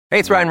Hey,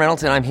 it's Ryan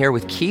Reynolds, and I'm here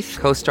with Keith,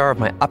 co-star of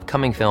my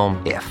upcoming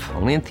film, If,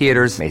 only in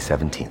theaters May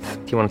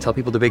 17th. Do you want to tell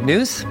people the big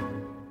news?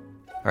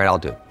 All right, I'll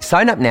do it.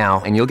 Sign up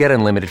now and you'll get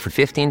unlimited for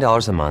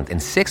 $15 a month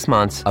and 6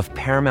 months of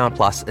Paramount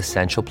Plus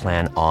Essential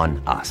Plan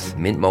on us.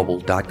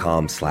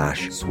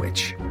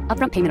 MintMobile.com/switch.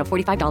 Upfront payment of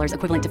 $45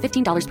 equivalent to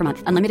 $15 per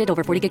month. Unlimited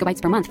over 40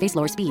 gigabytes per month. Face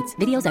lower speeds.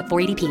 Videos at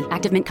 480p.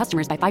 Active Mint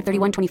customers by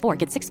 531.24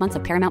 get 6 months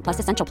of Paramount Plus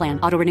Essential Plan.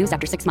 Auto renews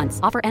after 6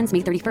 months. Offer ends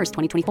May 31st,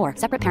 2024.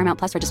 Separate Paramount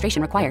Plus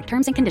registration required.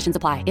 Terms and conditions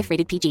apply if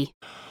rated PG.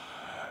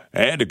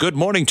 And a good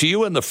morning to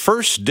you on the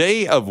first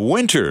day of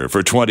winter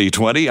for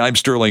 2020. I'm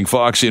Sterling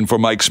Fox in for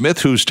Mike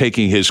Smith, who's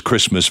taking his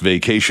Christmas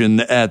vacation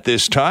at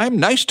this time.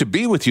 Nice to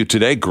be with you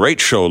today. Great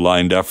show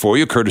lined up for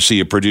you, courtesy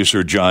of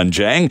producer John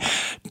Jang.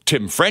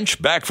 Tim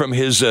French back from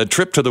his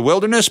trip to the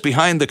wilderness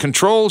behind the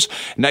controls.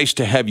 Nice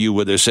to have you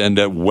with us. And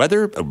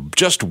weather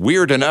just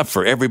weird enough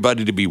for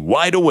everybody to be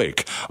wide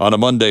awake on a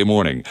Monday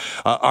morning.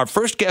 Our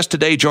first guest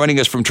today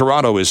joining us from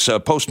Toronto is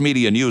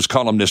post-media news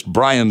columnist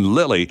Brian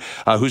Lilley,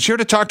 who's here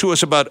to talk to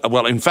us about,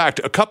 well, in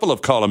fact, a couple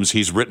of columns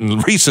he's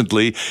written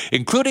recently,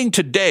 including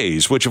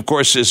today's, which, of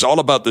course, is all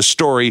about the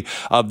story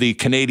of the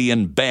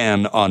Canadian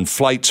ban on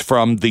flights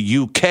from the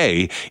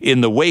UK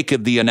in the wake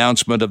of the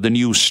announcement of the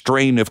new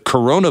strain of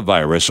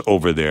coronavirus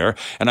over there.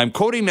 And I'm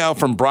quoting now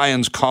from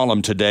Brian's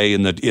column today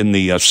in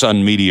the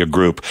Sun Media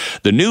Group.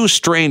 The new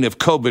strain of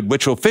COVID,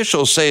 which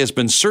officials say has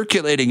been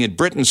circulating in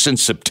Britain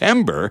since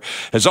September,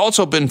 has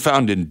also been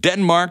found in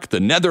Denmark, the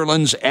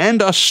Netherlands,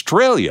 and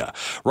Australia.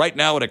 Right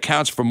now, it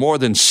accounts for more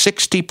than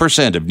 60%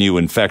 of new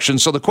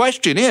infections. So the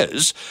question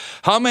is,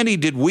 how many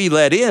did we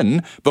let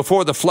in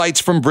before the flights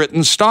from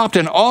Britain stopped?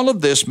 And all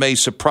of this may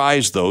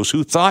surprise those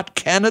who thought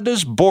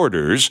Canada's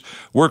borders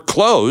were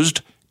closed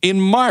in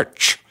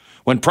March,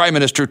 when Prime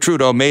Minister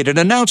Trudeau made an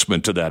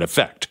announcement to that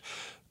effect.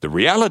 The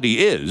reality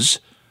is,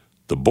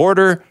 the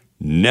border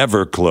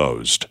never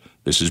closed.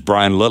 This is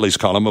Brian Lilley's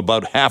column,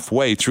 about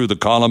halfway through the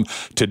column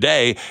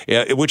today,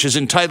 which is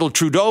entitled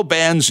Trudeau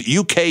Bans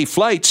UK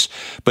Flights,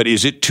 but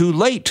is it too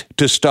late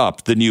to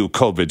stop the new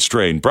COVID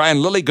strain?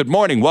 Brian Lilley, good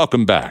morning.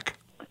 Welcome back.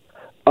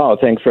 Oh,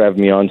 thanks for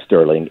having me on,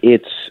 Sterling.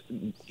 It's,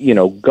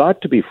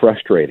 got to be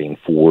frustrating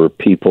for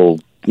people,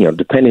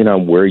 depending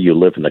on where you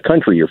live in the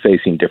country, you're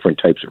facing different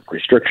types of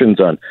restrictions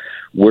on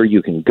where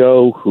you can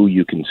go, who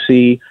you can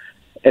see.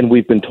 And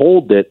we've been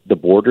told that the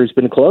border's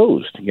been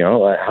closed.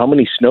 How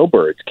many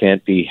snowbirds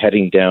can't be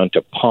heading down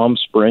to Palm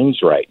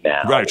Springs right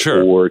now? Right,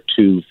 sure. Or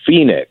to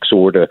Phoenix,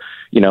 or to,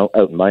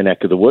 out in my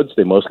neck of the woods,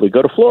 they mostly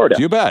go to Florida.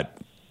 You bet.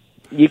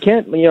 You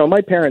can't,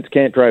 my parents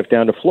can't drive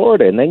down to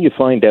Florida. And then you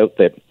find out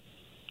that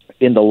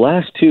in the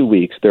last 2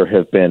 weeks, there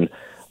have been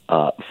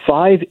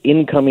 5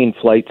 incoming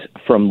flights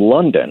from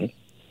London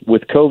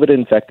with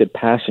COVID-infected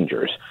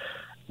passengers.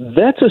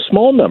 That's a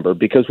small number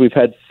because we've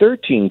had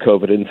 13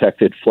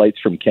 COVID-infected flights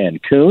from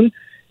Cancun,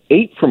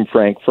 8 from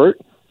Frankfurt,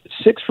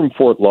 6 from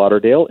Fort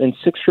Lauderdale, and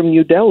 6 from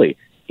New Delhi.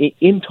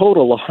 In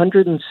total,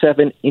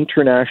 107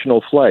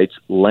 international flights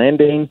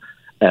landing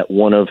at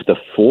one of the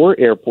 4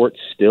 airports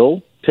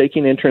still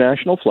taking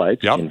international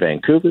flights in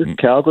Vancouver,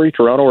 Calgary,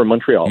 Toronto, or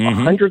Montreal.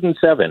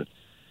 107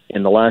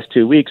 in the last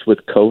 2 weeks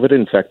with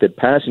COVID-infected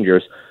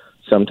passengers,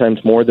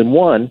 sometimes more than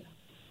one.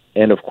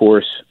 And, of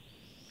course,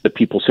 the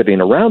people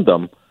sitting around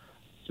them,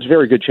 there's a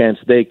very good chance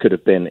they could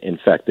have been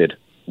infected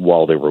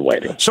while they were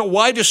waiting. So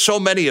why have so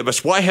many of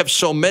us,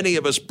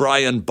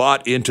 Brian,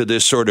 bought into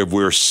this sort of,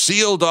 we're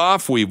sealed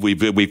off,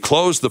 we've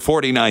closed the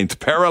 49th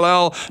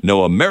parallel,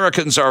 no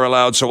Americans are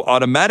allowed, so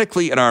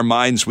automatically in our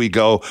minds we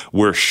go,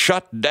 we're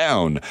shut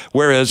down.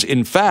 Whereas,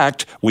 in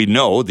fact, we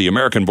know the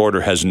American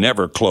border has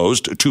never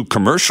closed to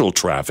commercial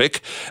traffic,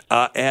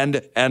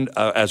 and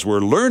as we're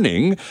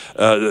learning,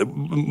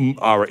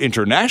 our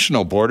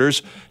international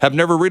borders have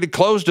never really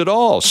closed at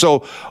all. So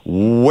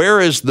where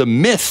is the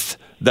myth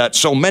that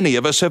so many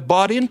of us have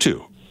bought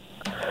into?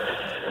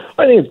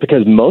 I think it's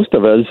because most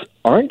of us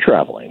aren't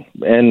traveling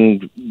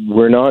and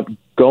we're not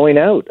going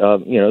out.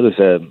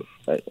 There's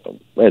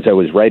as I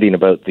was writing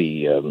about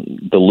the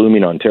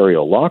looming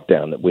Ontario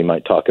lockdown that we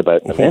might talk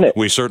about in a minute.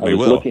 We certainly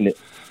will.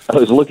 I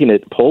was looking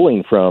at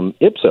polling from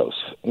Ipsos,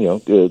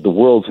 the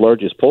world's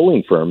largest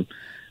polling firm,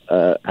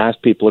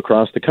 asked people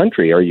across the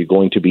country, are you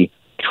going to be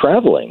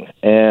traveling?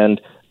 And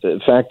the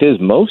fact is,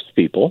 most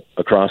people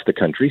across the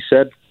country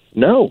said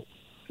no.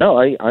 No,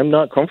 I'm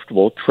not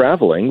comfortable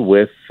traveling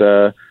with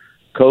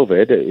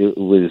COVID. It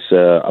was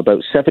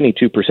about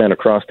 72%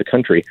 across the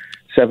country,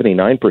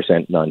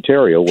 79% in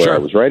Ontario, where I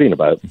was writing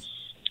about,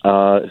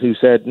 who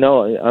said,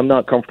 no, I'm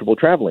not comfortable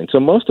traveling. So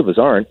most of us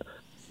aren't.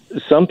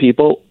 Some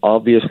people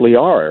obviously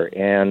are.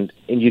 And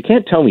you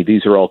can't tell me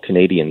these are all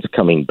Canadians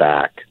coming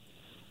back,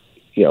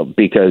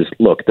 because,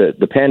 look,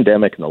 the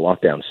pandemic and the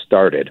lockdown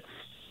started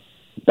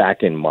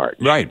back in March.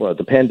 Right. Well,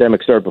 the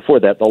pandemic started before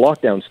that. The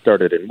lockdown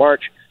started in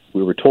March.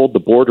 We were told the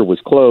border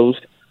was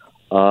closed.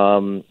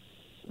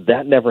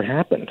 That never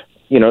happened.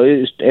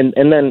 And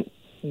then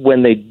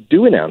when they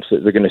do announce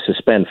that they're going to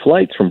suspend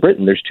flights from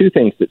Britain, there's 2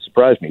 things that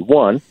surprise me.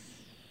 1,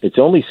 it's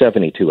only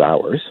 72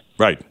 hours.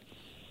 Right.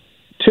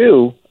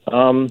 2,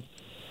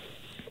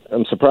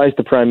 I'm surprised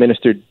the Prime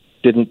Minister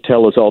didn't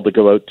tell us all to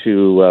go out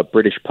to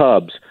British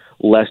pubs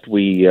lest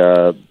we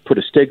put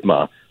a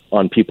stigma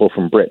on people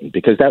from Britain,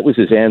 because that was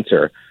his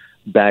answer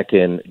back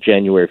in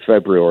January,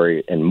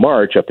 February, and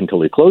March, up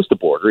until he closed the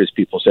border, is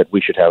people said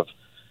we should have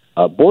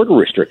border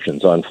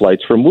restrictions on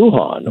flights from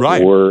Wuhan,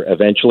 right, or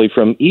eventually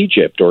from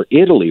Egypt or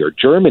Italy or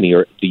Germany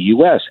or the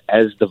U.S.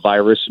 as the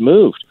virus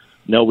moved.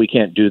 No, we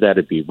can't do that.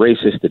 It'd be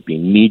racist. It'd be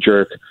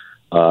knee-jerk.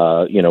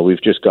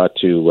 We've just got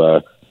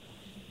to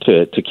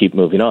keep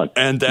moving on.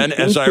 And then,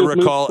 as I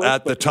recall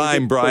at the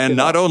time, Brian,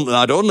 not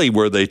only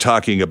were they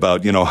talking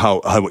about,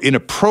 how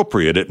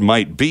inappropriate it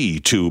might be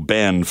to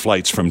ban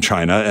flights from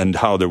China and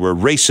how there were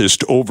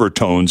racist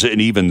overtones and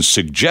even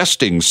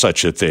suggesting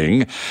such a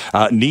thing.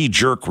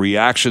 Knee-jerk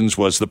reactions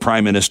was the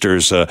Prime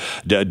Minister's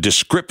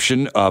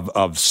description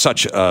of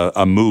such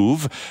a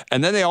move.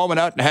 And then they all went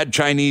out and had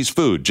Chinese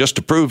food just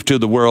to prove to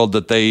the world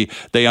that they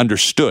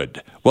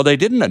understood. Well, they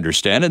didn't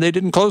understand, and they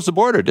didn't close the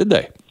border, did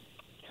they?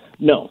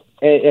 No.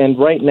 And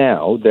right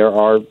now, there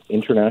are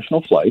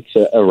international flights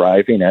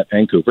arriving at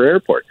Vancouver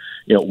Airport.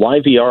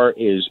 YVR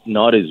is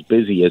not as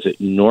busy as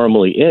it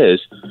normally is,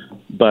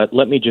 but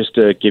let me just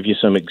give you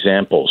some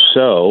examples.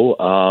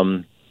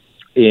 So,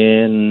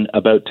 in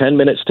about 10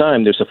 minutes'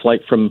 time, there's a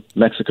flight from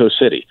Mexico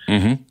City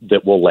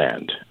that will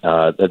land.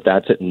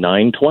 That's at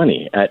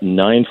 9:20. At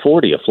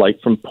 9:40, a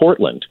flight from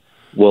Portland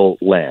will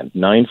land.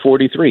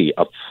 9:43,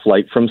 a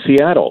flight from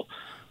Seattle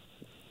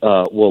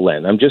will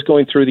land. I'm just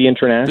going through the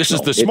international. This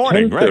is this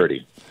morning, 10:30,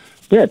 right?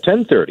 Yeah,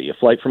 10:30. A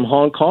flight from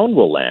Hong Kong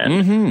will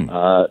land.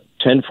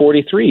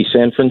 10:43,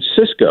 San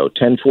Francisco.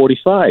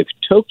 10:45,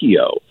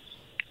 Tokyo.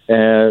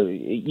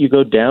 You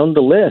go down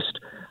the list.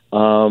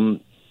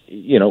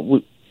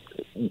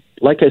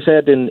 Like I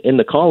said in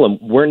the column,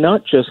 we're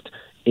not just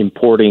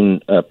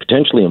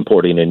potentially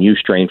importing a new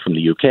strain from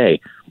the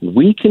UK.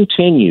 We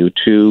continue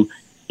to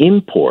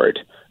import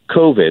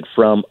COVID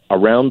from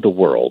around the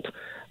world.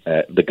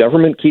 The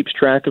government keeps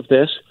track of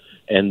this,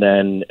 and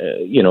then,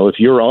 if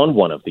you're on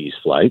one of these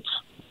flights,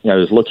 I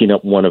was looking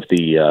up one of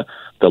the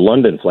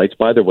London flights.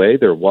 By the way,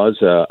 there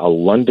was a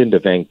London to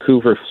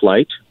Vancouver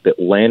flight that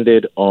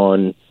landed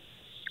on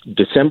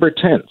December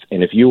 10th,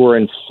 and if you were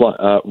in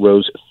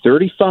rows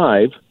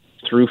 35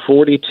 through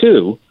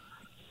 42,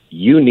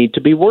 you need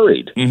to be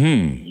worried.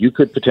 You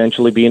could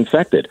potentially be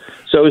infected.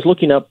 So I was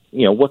looking up,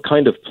 what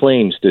kind of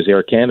planes does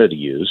Air Canada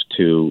use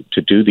to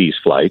do these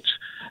flights,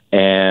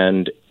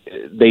 and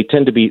they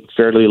tend to be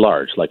fairly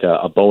large, like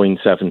a Boeing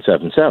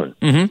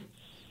 777.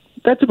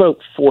 That's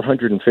about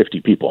 450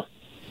 people.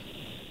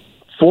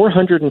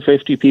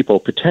 450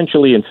 people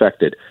potentially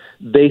infected.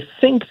 They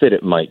think that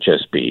it might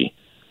just be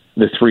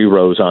the 3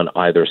 rows on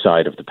either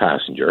side of the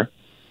passenger,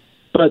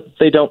 but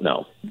they don't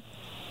know.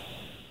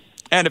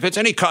 And if it's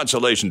any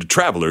consolation to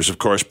travelers, of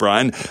course,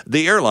 Brian,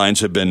 the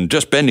airlines have been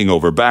just bending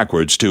over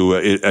backwards to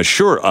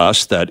assure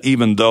us that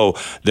even though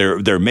there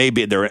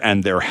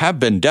have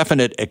been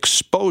definite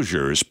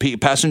exposures,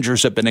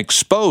 passengers have been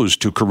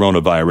exposed to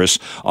coronavirus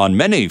on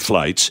many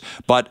flights,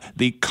 but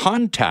the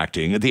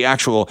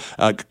actual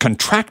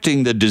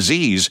contracting the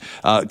disease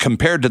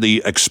compared to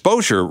the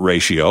exposure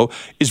ratio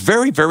is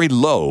very, very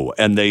low.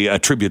 And they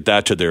attribute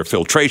that to their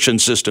filtration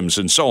systems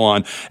and so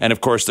on. And of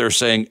course, they're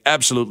saying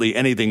absolutely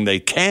anything they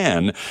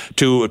can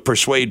to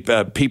persuade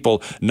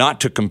people not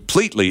to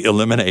completely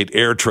eliminate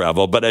air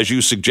travel. But as you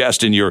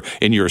suggest in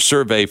your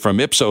survey from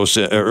Ipsos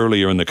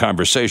earlier in the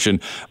conversation,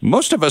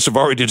 most of us have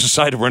already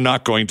decided we're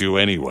not going to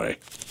anyway.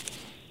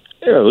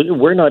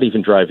 We're not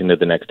even driving to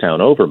the next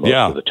town over most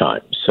of the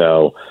time.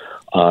 So,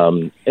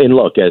 and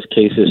look, as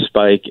cases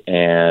spike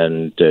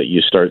and you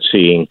start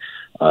seeing,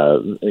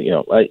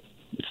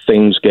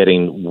 things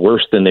getting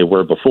worse than they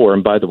were before.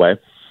 And by the way,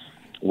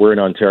 we're in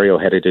Ontario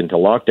headed into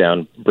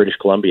lockdown. British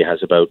Columbia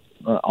has about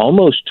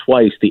almost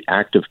twice the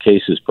active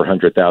cases per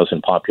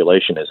 100,000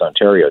 population as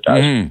Ontario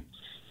does.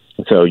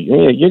 So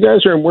you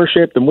guys are in worse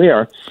shape than we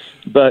are.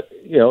 But,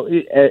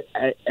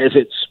 as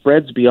it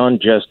spreads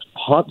beyond just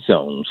hot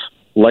zones,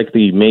 like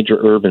the major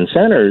urban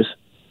centers,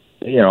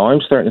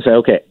 I'm starting to say,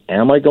 okay,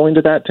 am I going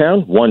to that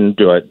town? One,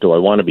 do I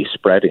want to be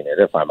spreading it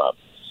if I'm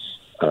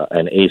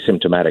an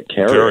asymptomatic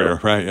carrier?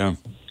 Right, yeah.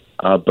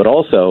 But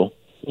also,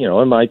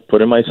 am I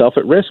putting myself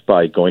at risk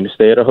by going to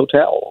stay at a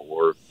hotel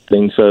or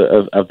things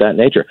of that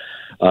nature?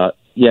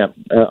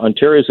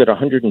 Ontario's at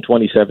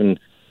 127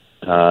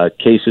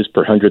 cases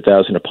per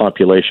 100,000 of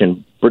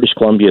population. British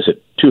Columbia is at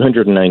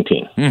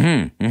 219.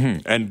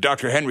 And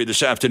Dr. Henry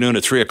this afternoon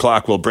at 3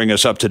 o'clock will bring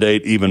us up to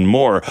date even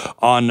more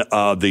on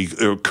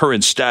the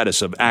current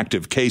status of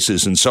active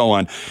cases and so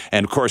on.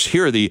 And of course,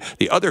 here the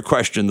other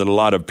question that a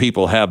lot of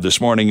people have this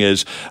morning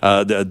is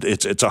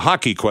it's a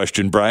hockey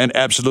question, Brian,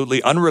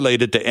 absolutely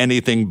unrelated to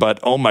anything. But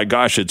oh my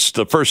gosh, it's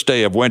the first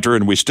day of winter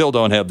and we still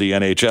don't have the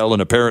NHL.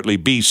 And apparently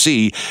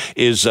BC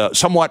is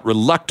somewhat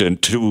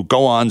reluctant to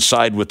go on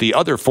side with the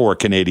other 4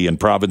 Canadian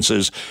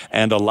provinces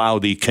and allow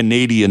the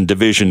Canadian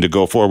division to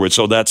go forward.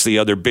 So that's the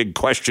other big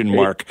question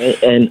mark.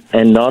 And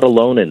not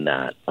alone in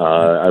that.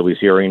 I was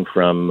hearing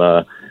from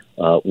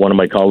one of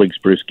my colleagues,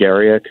 Bruce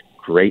Garriott,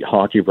 great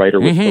hockey writer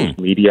with Post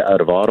Media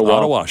out of Ottawa.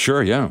 Ottawa,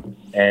 sure, yeah.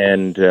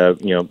 And,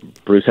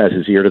 Bruce has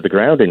his ear to the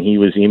ground, and he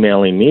was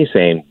emailing me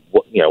saying,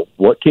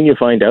 what can you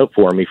find out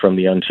for me from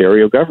the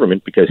Ontario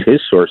government? Because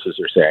his sources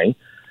are saying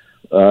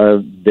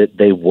that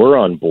they were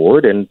on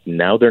board, and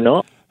now they're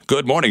not.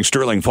 Good morning,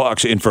 Sterling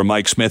Fox in for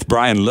Mike Smith.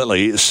 Brian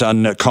Lilley,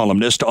 Sun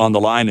columnist on the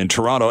line in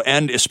Toronto.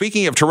 And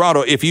speaking of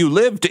Toronto, if you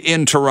lived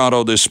in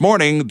Toronto this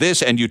morning,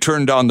 and you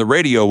turned on the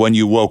radio when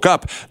you woke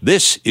up,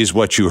 this is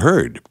what you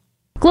heard.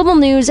 Global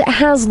News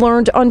has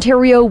learned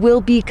Ontario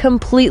will be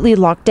completely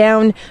locked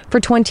down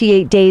for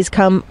 28 days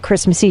come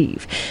Christmas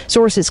Eve.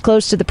 Sources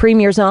close to the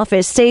Premier's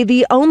office say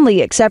the only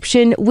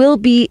exception will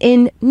be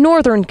in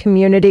northern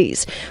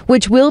communities,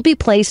 which will be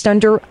placed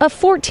under a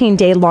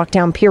 14-day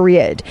lockdown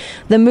period.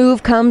 The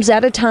move comes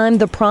at a time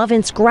the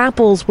province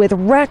grapples with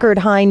record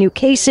high new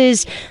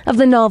cases of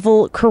the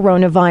novel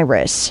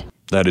coronavirus.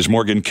 That is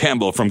Morgan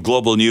Campbell from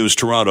Global News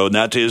Toronto. And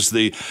that is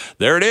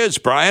there it is,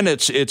 Brian.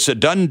 It's a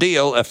done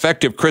deal,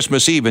 effective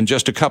Christmas Eve in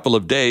just a couple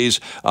of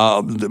days.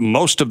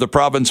 Most of the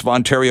province of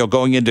Ontario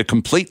going into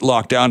complete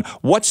lockdown.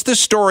 What's the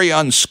story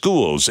on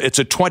schools? It's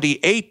a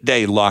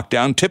 28-day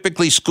lockdown.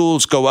 Typically,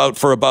 schools go out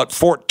for about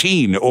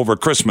 14 over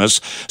Christmas.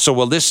 So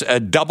will this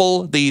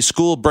double the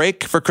school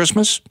break for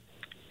Christmas?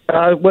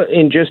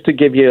 And just to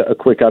give you a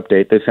quick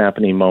update, this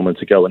happening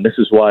moments ago, and this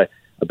is why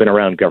I've been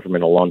around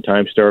government a long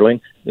time, Sterling.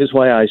 This is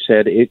why I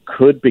said it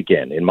could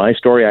begin. In my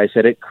story, I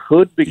said it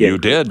could begin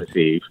Christmas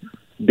Eve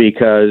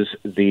because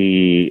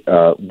the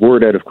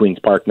word out of Queen's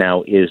Park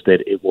now is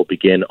that it will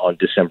begin on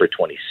December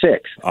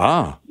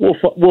 26th.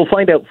 We'll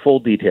find out full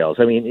details.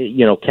 I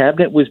mean,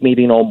 Cabinet was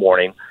meeting all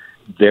morning.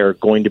 They're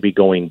going to be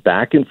going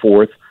back and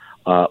forth.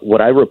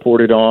 What I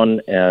reported on,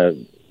 was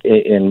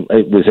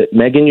it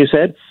Megan, you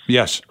said?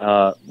 Yes.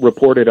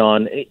 Reported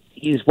on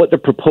is what the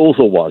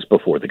proposal was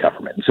before the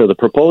government. So the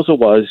proposal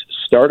was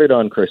started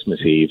on Christmas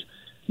Eve,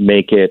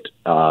 make it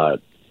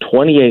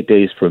 28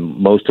 days for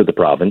most of the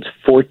province,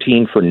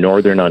 14 for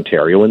Northern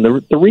Ontario. And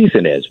the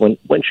reason is once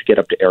you get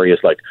up to areas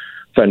like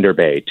Thunder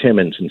Bay,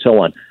 Timmins, and so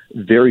on,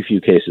 very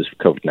few cases of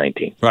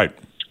COVID-19. Right.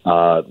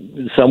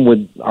 Some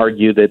would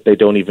argue that they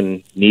don't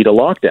even need a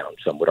lockdown.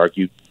 Some would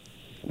argue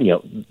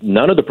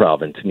none of the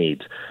province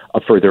needs a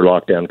further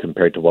lockdown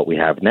compared to what we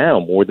have now.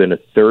 More than a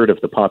third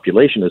of the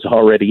population is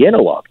already in a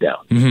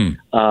lockdown.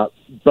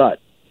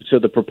 So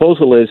the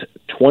proposal is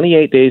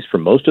 28 days for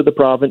most of the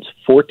province,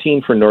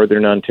 14 for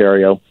Northern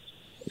Ontario,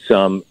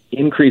 some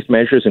increased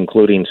measures,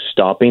 including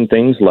stopping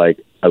things like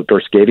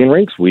outdoor skating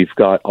rinks. We've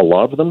got a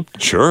lot of them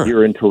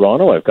here in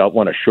Toronto. I've got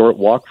one a short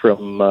walk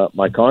from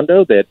my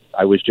condo that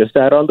I was just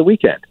at on the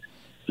weekend.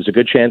 There's a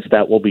good chance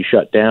that will be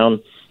shut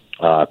down.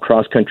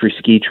 Cross-country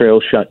ski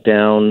trails shut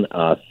down,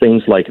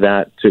 things like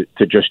that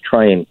to just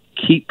try and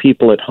keep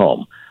people at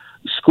home.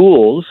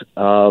 Schools,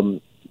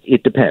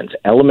 it depends.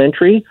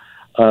 Elementary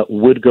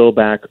would go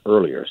back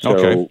earlier.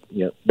 So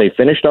they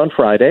finished on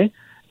Friday,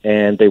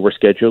 and they were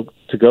scheduled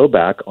to go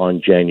back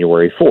on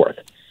January 4th.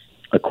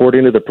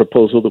 According to the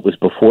proposal that was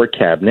before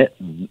Cabinet,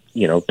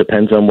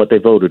 depends on what they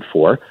voted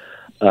for,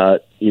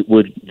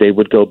 they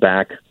would go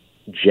back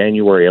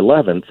January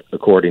 11th,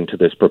 according to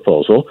this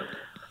proposal.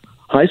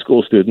 High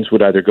school students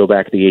would either go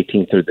back the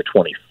 18th or the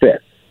 25th.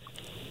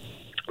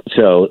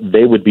 So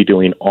they would be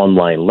doing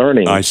online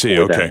learning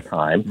that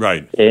time.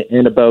 Right.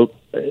 And about,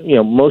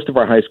 most of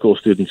our high school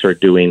students are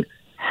doing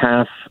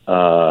half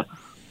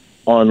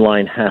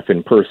online, half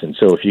in person.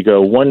 So if you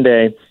go one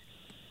day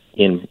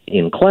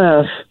in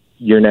class,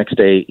 your next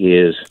day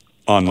is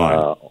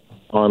online,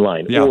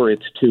 or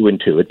it's 2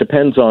 and 2. It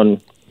depends on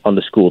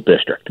the school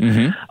district.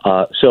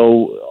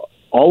 So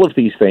all of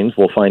these things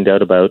we'll find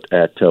out about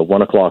at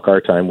 1 o'clock our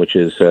time, which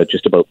is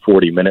just about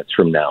 40 minutes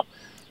from now.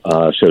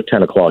 So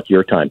 10 o'clock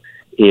your time.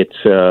 It's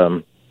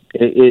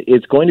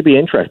going to be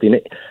interesting.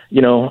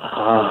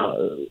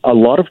 A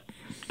lot of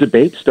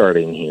debate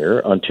starting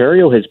here.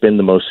 Ontario has been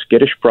the most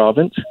skittish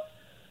province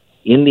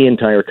in the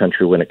entire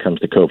country when it comes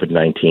to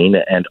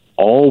COVID-19, and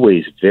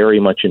always very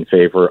much in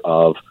favor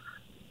of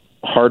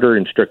harder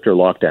and stricter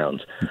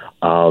lockdowns.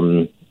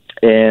 Will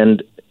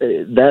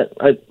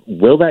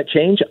that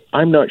change?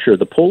 I'm not sure.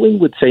 The polling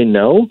would say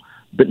no,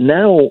 but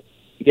now,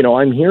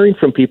 I'm hearing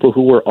from people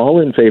who were all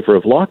in favor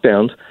of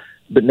lockdowns,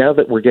 but now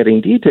that we're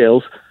getting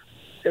details,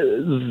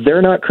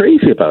 they're not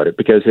crazy about it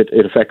because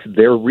it affects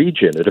their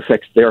region. It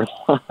affects their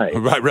lives.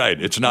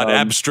 Right. It's not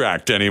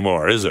abstract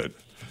anymore, is it?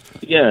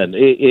 Yeah,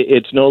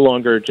 it's no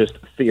longer just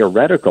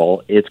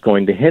theoretical. It's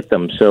going to hit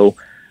them. So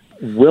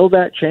will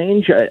that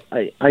change?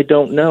 I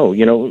don't know.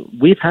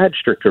 We've had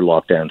stricter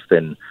lockdowns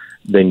than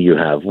you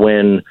have.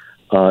 When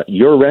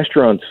your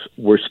restaurants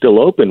were still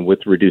open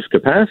with reduced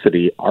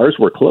capacity, ours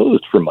were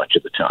closed for much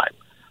of the time.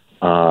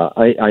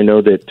 I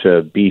know that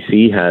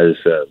BC has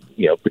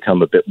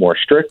become a bit more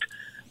strict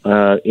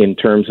in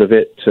terms of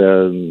it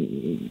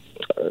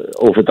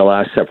over the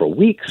last several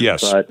weeks.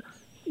 Yes. But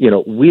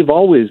we've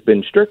always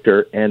been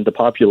stricter, and the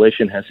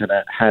population has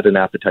had an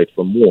appetite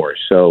for more.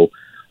 So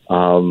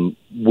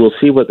we'll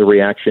see what the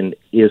reaction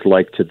is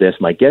like to this.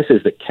 My guess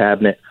is that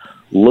Cabinet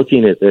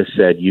looking at this,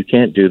 said, you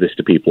can't do this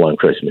to people on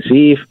Christmas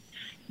Eve.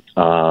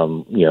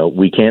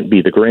 We can't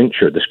be the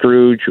Grinch or the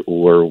Scrooge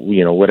or,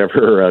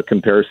 whatever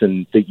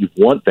comparison that you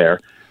want there.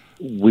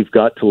 We've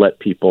got to let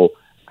people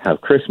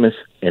have Christmas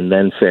and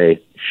then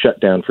say, shut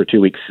down for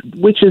 2 weeks,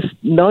 which is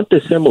not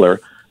dissimilar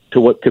to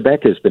what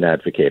Quebec has been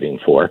advocating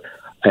for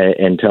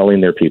and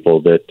telling their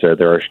people that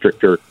there are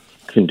stricter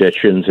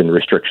conditions and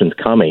restrictions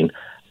coming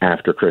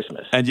after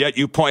Christmas. And yet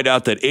you point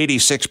out that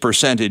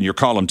 86% in your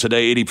column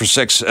today,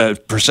 86%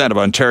 of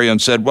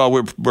Ontarians said, well,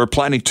 we're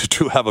planning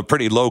to have a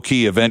pretty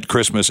low-key event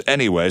Christmas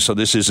anyway, so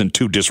this isn't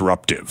too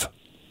disruptive.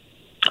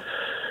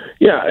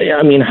 Yeah.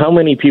 I mean, how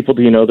many people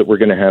do you know that we're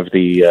going to have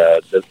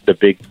the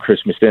big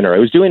Christmas dinner? I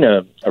was doing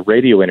a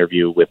radio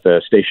interview with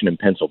a station in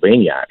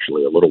Pennsylvania,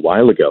 actually, a little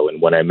while ago,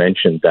 and when I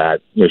mentioned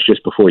that it was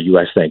just before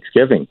U.S.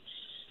 Thanksgiving,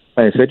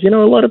 I said, a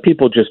lot of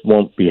people just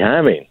won't be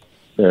having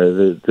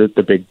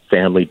the big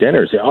family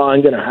dinners. Oh,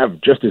 I'm going to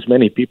have just as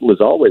many people as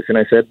always. And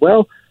I said,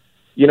 well,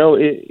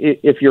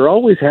 if you're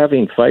always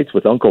having fights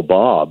with Uncle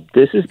Bob,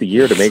 this is the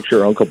year to make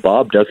sure Uncle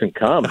Bob doesn't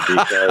come,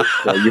 because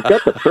you've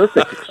got the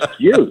perfect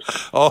excuse.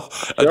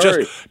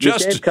 Sorry, you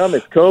can't come,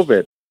 it's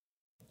COVID.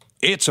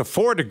 It's a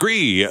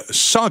 4-degree,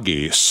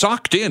 soggy,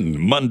 socked in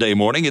Monday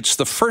morning. It's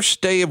the first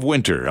day of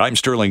winter. I'm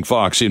Sterling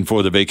Fox, in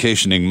for the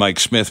vacationing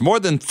Mike Smith. More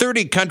than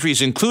 30 countries,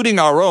 including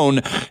our own,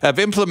 have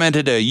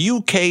implemented a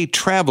UK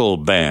travel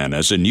ban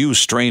as a new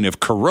strain of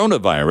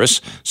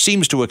coronavirus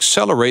seems to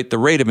accelerate the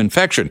rate of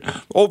infection.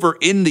 Over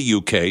in the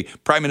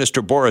UK, Prime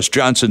Minister Boris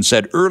Johnson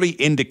said early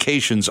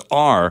indications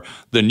are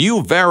the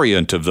new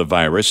variant of the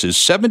virus is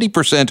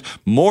 70%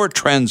 more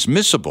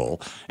transmissible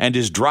and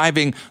is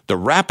driving the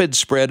rapid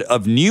spread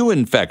of new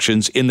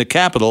infections in the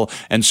capital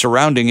and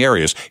surrounding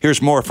areas.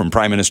 Here's more from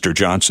Prime Minister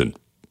Johnson.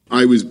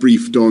 I was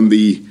briefed on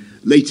the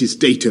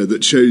latest data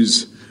that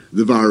shows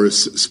the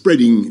virus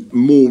spreading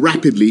more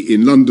rapidly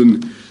in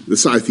London, the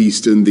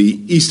southeast and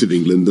the east of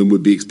England than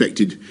would be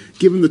expected,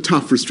 given the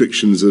tough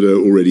restrictions that are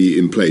already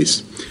in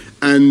place.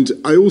 And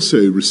I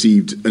also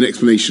received an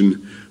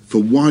explanation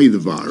for why the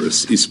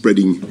virus is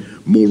spreading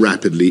more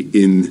rapidly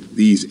in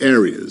these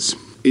areas.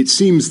 It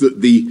seems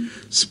that the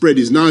spread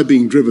is now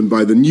being driven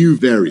by the new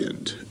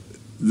variant.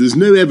 There's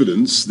no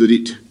evidence that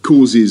it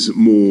causes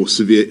more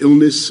severe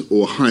illness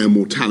or higher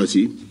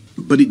mortality,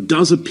 but it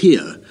does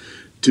appear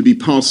to be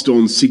passed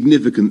on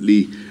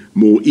significantly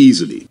more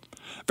easily.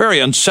 Very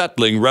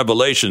unsettling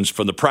revelations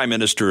from the Prime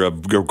Minister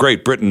of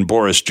Great Britain,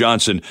 Boris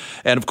Johnson.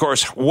 And, of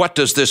course, what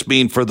does this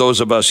mean for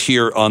those of us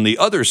here on the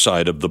other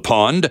side of the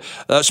pond,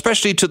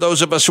 especially to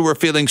those of us who are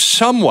feeling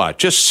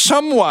just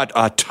somewhat,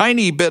 a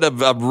tiny bit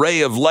of a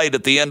ray of light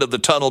at the end of the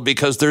tunnel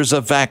because there's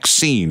a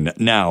vaccine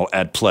now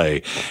at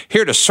play?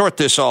 Here to sort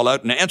this all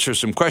out and answer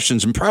some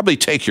questions and probably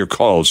take your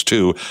calls,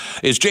 too,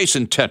 is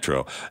Jason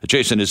Tetreault.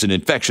 Jason is an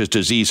infectious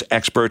disease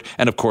expert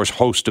and, of course,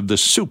 host of the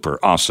super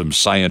awesome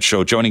science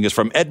show, joining us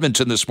from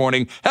Edmonton this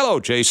morning. Hello,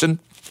 Jason.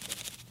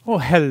 Oh,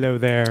 hello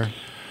there.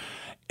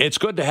 It's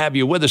good to have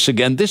you with us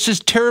again. This is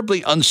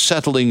terribly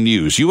unsettling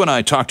news. You and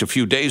I talked a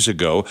few days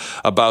ago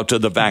about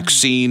the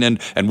vaccine and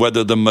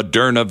whether the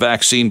Moderna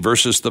vaccine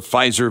versus the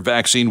Pfizer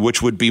vaccine,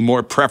 which would be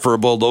more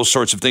preferable, those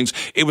sorts of things.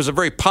 It was a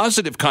very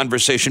positive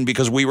conversation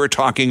because we were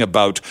talking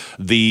about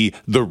the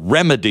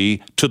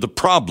remedy to the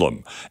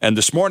problem. And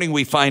this morning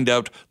we find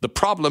out the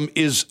problem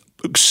is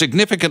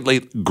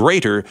significantly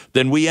greater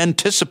than we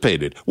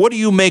anticipated. What do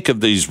you make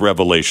of these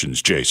revelations,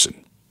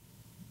 Jason?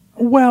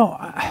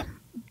 Well,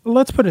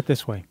 let's put it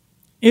this way.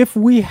 If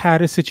we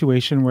had a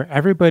situation where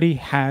everybody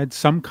had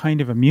some kind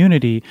of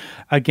immunity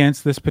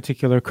against this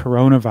particular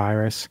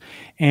coronavirus,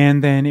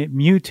 and then it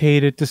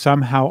mutated to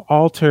somehow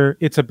alter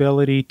its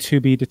ability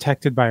to be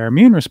detected by our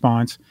immune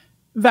response,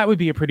 that would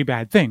be a pretty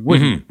bad thing,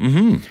 wouldn't it?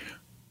 Mm-hmm.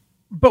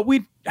 But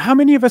how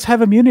many of us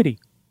have immunity?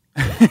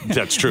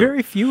 That's true.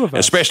 Very few of us.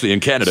 Especially in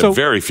Canada,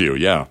 very few,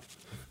 yeah.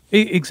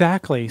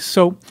 Exactly.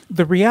 So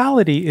the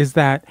reality is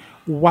that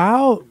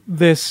while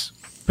this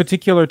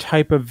particular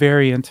type of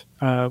variant,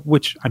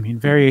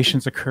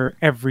 variations occur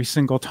every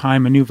single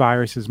time a new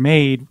virus is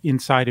made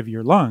inside of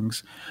your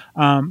lungs,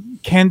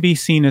 can be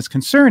seen as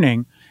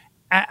concerning.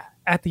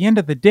 At the end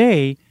of the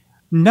day,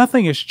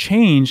 nothing has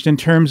changed in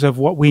terms of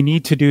what we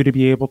need to do to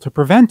be able to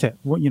prevent it.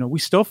 We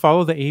still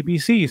follow the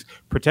ABCs.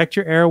 Protect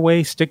your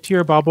airway, stick to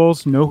your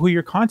bubbles, know who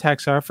your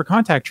contacts are for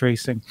contact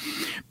tracing.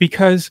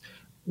 Because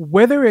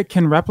whether it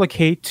can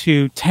replicate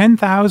to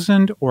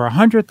 10,000 or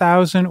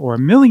 100,000 or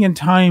 1 million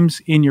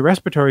times in your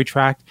respiratory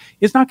tract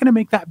is not going to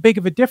make that big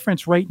of a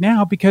difference right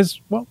now because,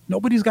 well,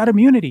 nobody's got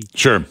immunity.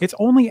 Sure. It's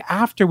only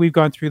after we've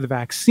gone through the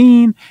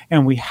vaccine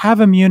and we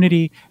have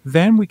immunity,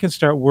 then we can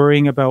start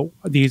worrying about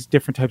these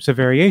different types of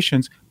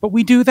variations. But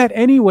we do that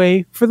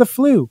anyway for the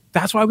flu.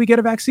 That's why we get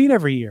a vaccine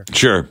every year.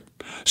 Sure.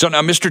 So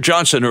now, Mr.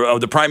 Johnson,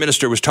 the Prime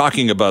Minister, was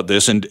talking about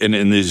this, and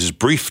in his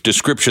brief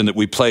description that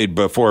we played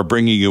before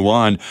bringing you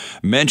on,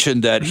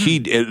 mentioned that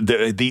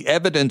the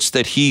evidence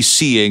that he's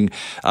seeing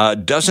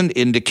doesn't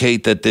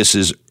indicate that this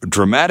is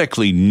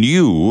dramatically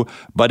new,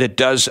 but it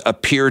does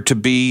appear to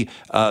be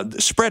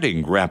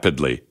spreading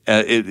rapidly,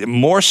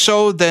 more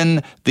so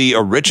than the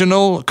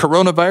original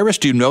coronavirus.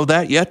 Do you know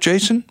that yet,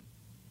 Jason?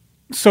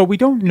 So we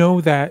don't know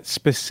that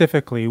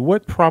specifically.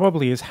 What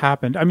probably has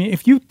happened, I mean,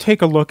 if you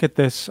take a look at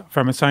this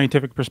from a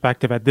scientific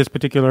perspective at this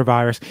particular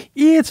virus,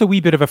 it's a wee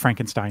bit of a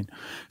Frankenstein.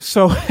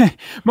 So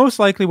most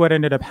likely what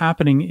ended up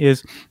happening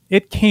is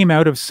it came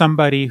out of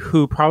somebody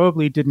who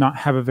probably did not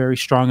have a very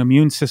strong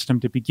immune system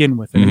to begin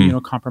with, an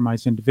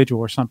immunocompromised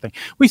individual or something.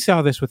 We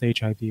saw this with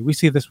HIV. We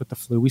see this with the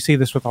flu. We see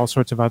this with all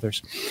sorts of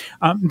others.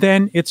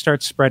 Then it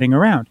starts spreading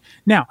around.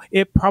 Now,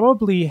 it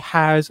probably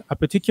has a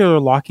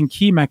particular lock and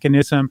key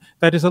mechanism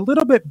that is a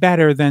little bit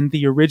better than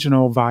the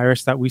original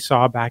virus that we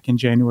saw back in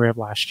January of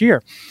last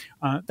year.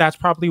 That's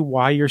probably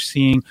why you're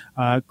seeing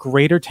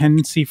greater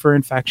tendency for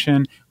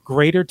infection,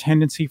 greater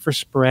tendency for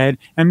spread,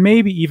 and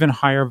maybe even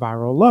higher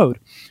viral load.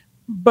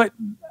 But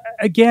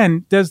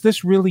again, does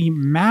this really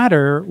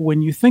matter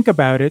when you think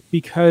about it?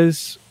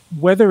 Because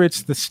whether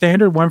it's the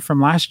standard one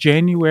from last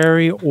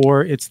January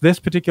or it's this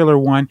particular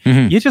one,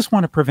 you just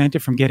want to prevent it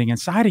from getting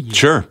inside of you.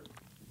 Sure.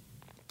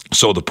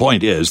 So the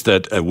point is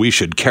that we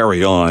should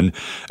carry on.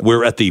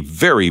 We're at the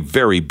very,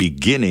 very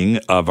beginning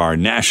of our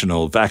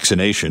national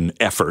vaccination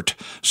effort,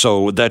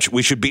 so that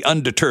we should be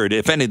undeterred.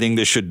 If anything,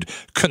 this should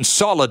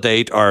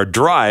consolidate our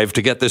drive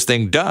to get this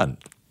thing done.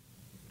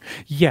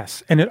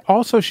 Yes, and it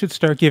also should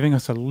start giving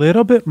us a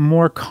little bit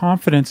more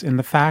confidence in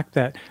the fact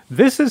that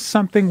this is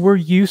something we're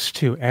used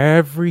to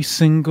every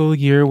single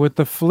year with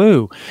the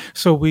flu.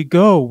 So we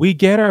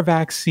get our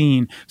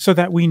vaccine so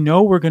that we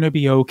know we're going to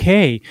be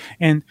okay.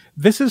 And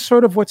this is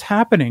sort of what's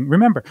happening.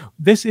 Remember,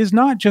 this is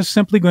not just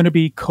simply going to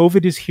be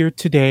COVID is here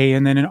today,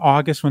 and then in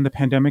August when the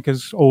pandemic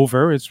is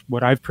over, is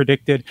what I've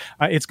predicted,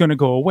 it's going to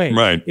go away.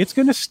 Right. It's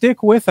going to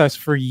stick with us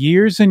for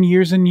years and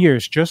years and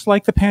years, just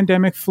like the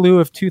pandemic flu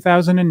of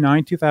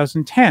 2009, 2010.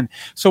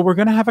 So we're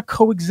going to have a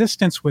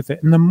coexistence with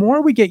it. And the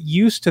more we get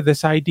used to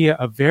this idea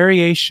of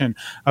variation,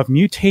 of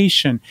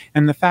mutation,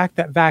 and the fact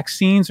that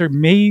vaccines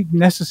may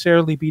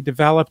necessarily be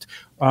developed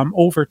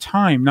over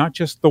time, not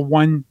just the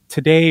one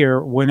today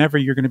or whenever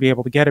you're going to be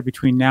able to get it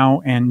between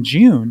now and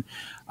June,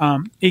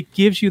 it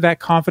gives you that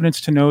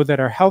confidence to know that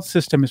our health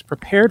system is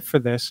prepared for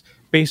this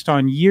based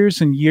on years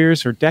and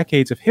years or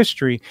decades of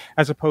history,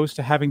 as opposed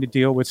to having to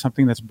deal with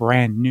something that's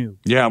brand new.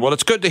 Yeah, well,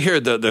 it's good to hear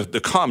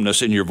the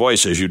calmness in your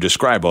voice as you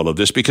describe all of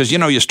this, because,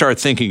 you start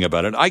thinking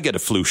about it. I get a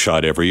flu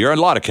shot every year. A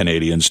lot of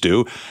Canadians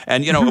do.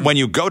 And, when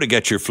you go to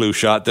get your flu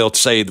shot, they'll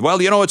say,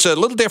 well, it's a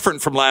little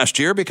different from last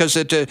year because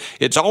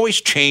it's always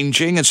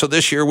changing. And so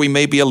this year we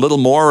may be a little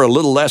more or a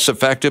little less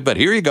effective, but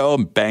here you go,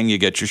 and bang, you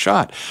get your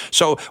shot.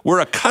 So we're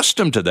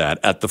accustomed to that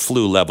at the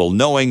flu level,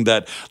 knowing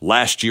that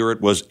last year it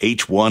was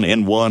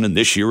H1N1 and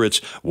this year it's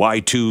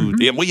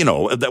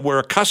Y2. That we're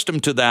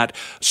accustomed to that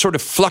sort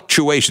of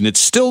fluctuation. It's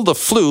still the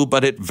flu,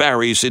 but it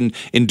varies in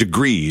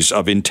degrees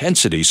of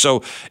intensity.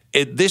 So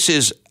this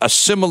is a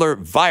similar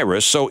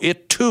virus. So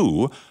it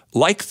too,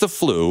 like the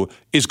flu,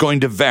 is going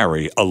to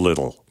vary a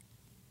little.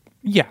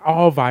 Yeah,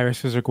 all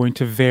viruses are going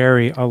to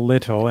vary a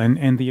little,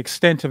 and the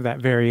extent of that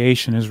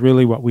variation is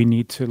really what we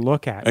need to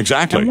look at.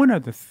 Exactly. And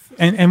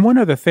one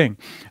other thing,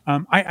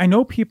 I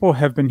know people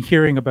have been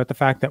hearing about the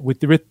fact that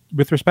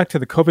with respect to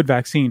the COVID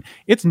vaccine,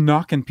 it's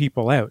knocking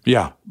people out.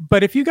 Yeah.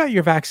 But if you got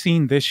your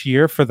vaccine this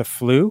year for the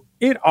flu,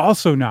 it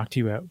also knocked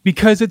you out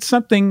because it's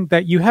something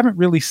that you haven't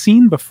really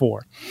seen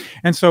before.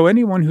 And so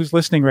anyone who's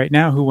listening right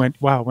now who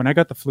went, wow, when I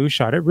got the flu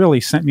shot, it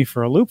really sent me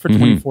for a loop for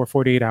 24,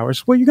 48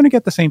 hours. Well, you're going to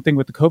get the same thing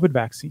with the COVID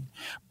vaccine,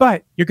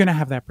 but you're going to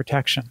have that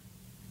protection.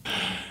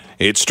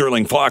 It's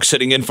Sterling Fox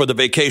sitting in for the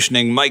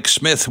vacationing Mike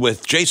Smith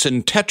with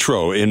Jason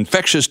Tetro,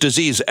 infectious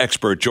disease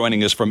expert,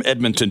 joining us from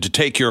Edmonton to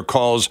take your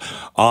calls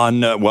on,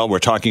 we're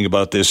talking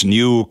about this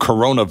new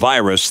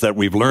coronavirus that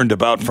we've learned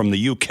about from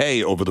the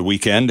UK over the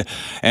weekend.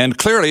 And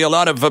clearly a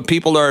lot of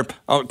people are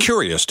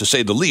curious, to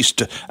say the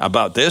least,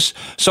 about this.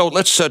 So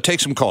let's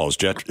take some calls,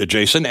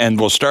 Jason, and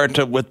we'll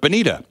start with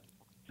Benita.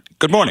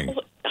 Good morning.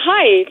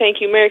 Hi,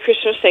 thank you. Merry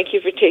Christmas. Thank you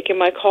for taking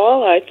my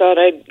call. I thought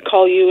I'd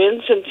call you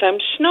in since I'm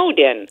snowed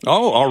in.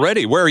 Oh,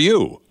 already? Where are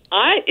you?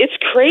 It's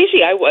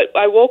crazy. I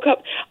woke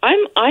up. I'm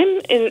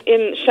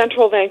in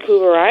central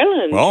Vancouver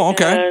Island. Oh,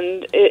 okay.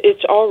 And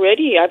it's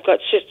already, I've got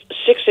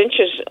 6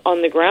 inches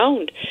on the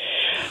ground.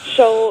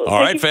 So, all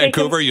right,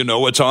 Vancouver, you know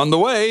what's on the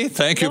way.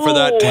 Thank you for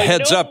that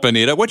heads up,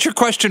 Anita. What's your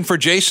question for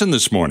Jason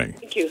this morning?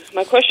 Thank you.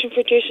 My question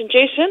for Jason.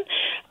 Jason,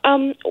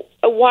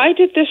 why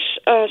did this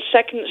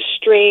second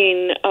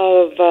strain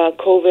of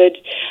COVID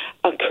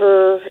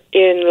occur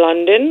in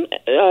London,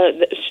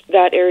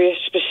 that area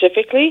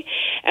specifically?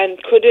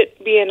 And could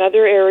it be in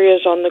other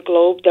areas on the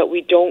globe that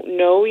we don't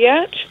know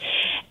yet?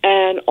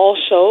 And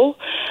also,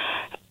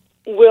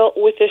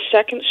 with this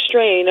second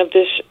strain of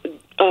this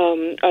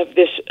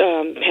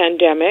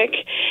pandemic,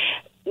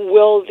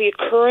 will the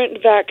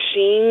current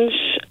vaccines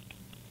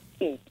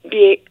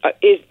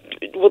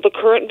will the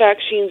current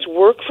vaccines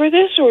work for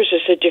this, or is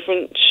this a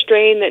different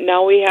strain that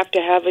now we have to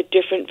have a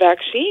different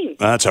vaccine?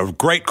 That's a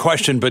great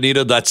question,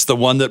 Benita. That's the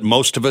one that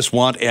most of us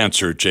want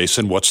answered.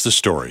 Jason, what's the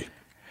story?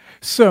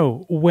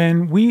 So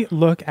when we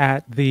look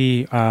at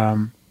the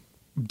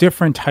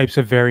different types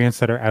of variants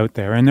that are out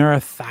there, and there are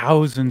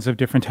thousands of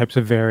different types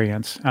of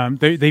variants.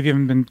 They've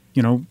even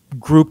been,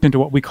 grouped into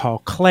what we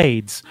call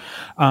clades.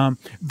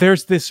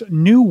 There's this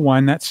new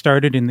one that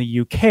started in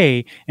the UK,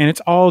 and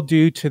it's all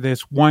due to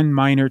this one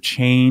minor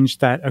change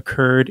that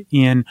occurred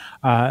in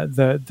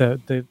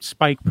the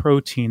spike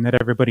protein that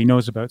everybody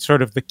knows about,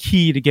 sort of the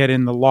key to get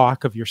in the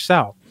lock of your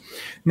cell.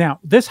 Now,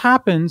 this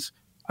happens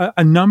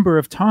a number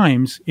of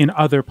times in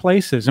other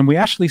places. And we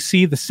actually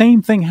see the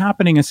same thing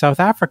happening in South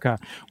Africa,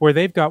 where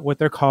they've got what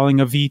they're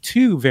calling a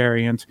V2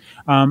 variant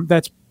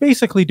that's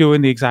basically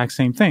doing the exact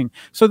same thing.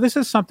 So this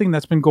is something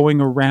that's been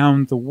going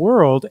around the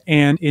world,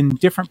 and in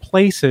different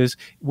places,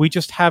 we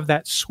just have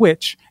that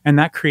switch, and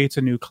that creates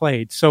a new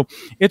clade. So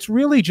it's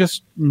really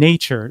just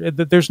nature.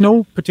 There's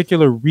no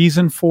particular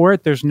reason for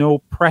it. There's no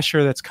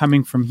pressure that's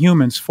coming from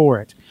humans for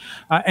it.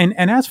 And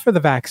as for the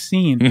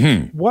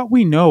vaccine, what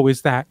we know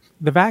is that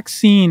the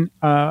vaccine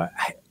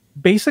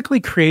basically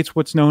creates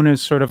what's known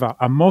as sort of a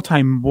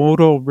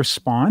multimodal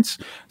response.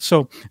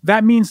 So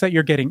that means that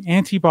you're getting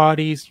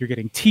antibodies, you're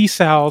getting T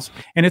cells,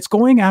 and it's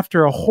going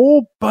after a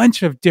whole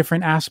bunch of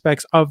different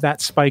aspects of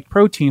that spike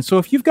protein. So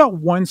if you've got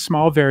one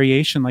small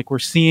variation, like we're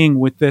seeing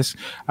with this,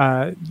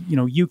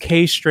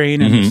 UK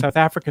strain and the South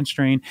African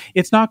strain,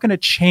 it's not going to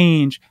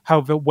change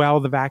how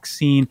well the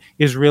vaccine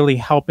is really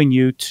helping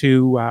you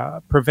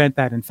to prevent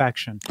that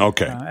infection.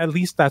 Okay. At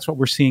least that's what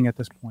we're seeing at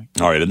this point.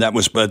 All right. And that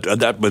was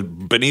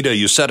Benita,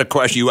 you said a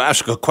question. You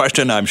asked a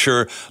question I'm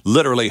sure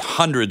literally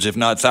hundreds, if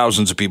not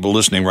thousands of people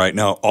listening right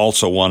now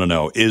also want to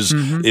know. Is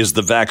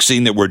the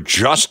vaccine that we're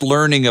just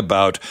learning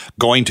about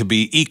going to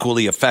be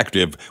equally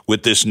effective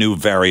with this new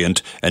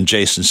variant? And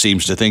Jason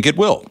seems to think it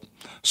will.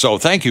 So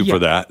thank you for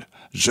that.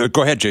 So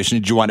go ahead, Jason.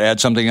 Did you want to add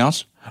something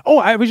else? Oh,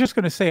 I was just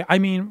going to say,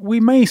 we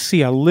may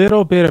see a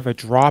little bit of a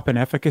drop in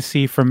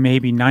efficacy from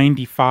maybe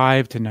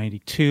 95 to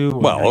 92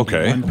 or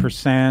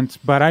 91%.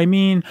 But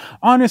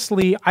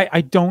honestly,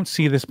 I don't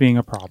see this being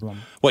a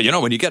problem.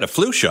 Well, when you get a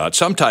flu shot,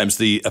 sometimes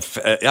the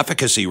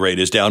efficacy rate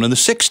is down in the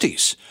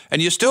 60s.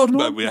 And you're still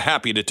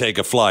happy to take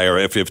a flyer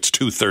if it's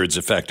 2/3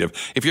 effective.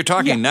 If you're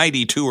talking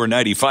 92 or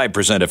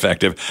 95%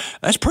 effective,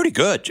 that's pretty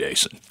good,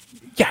 Jason.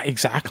 Yeah,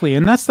 exactly.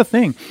 And that's the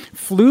thing.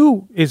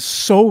 Flu is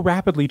so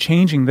rapidly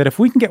changing that if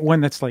we can get one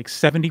that's like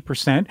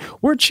 70%,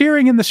 we're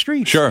cheering in the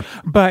streets. Sure.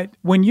 But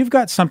when you've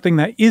got something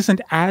that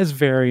isn't as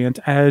variant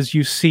as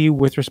you see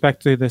with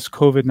respect to this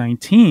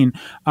COVID-19,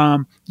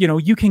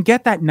 you can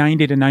get that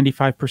 90 to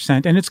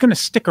 95%, and it's going to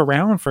stick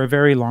around for a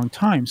very long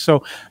time.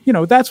 So,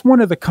 that's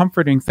one of the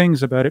comforting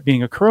things about it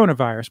being a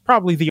coronavirus.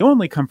 Probably the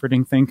only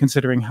comforting thing,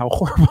 considering how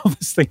horrible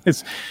this thing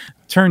has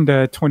turned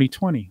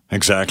 2020.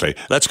 Exactly.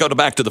 Let's go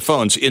back to the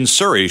phones. In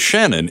Surrey,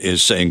 Shannon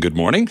is saying good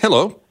morning.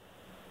 Hello.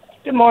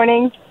 Good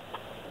morning.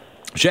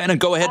 Shannon,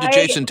 go ahead to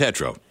Jason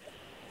Tetro.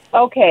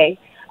 Okay.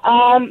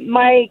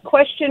 My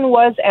question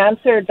was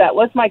answered. That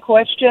was my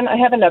question. I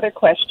have another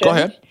question. Go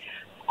ahead.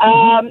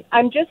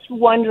 I'm just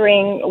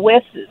wondering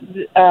with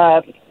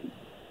the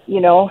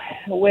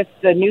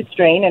new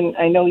strain, and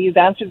I know you've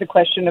answered the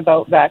question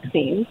about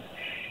vaccines,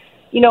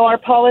 our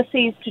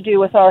policies to do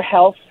with our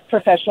health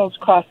professionals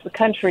across the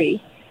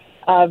country,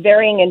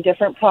 varying in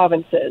different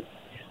provinces.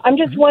 I'm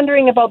just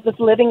wondering about this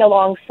living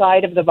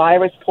alongside of the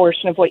virus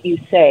portion of what you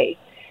say.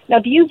 Now,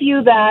 do you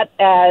view that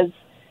as,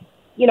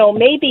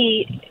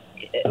 maybe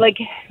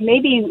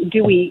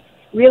do we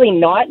really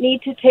not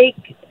need to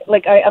take,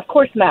 of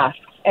course, masks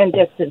and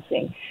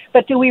distancing,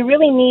 but do we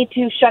really need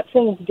to shut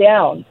things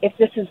down if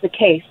this is the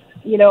case?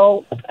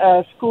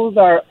 Schools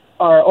are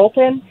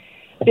open,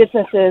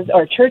 businesses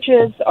or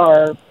churches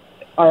are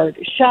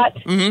shut.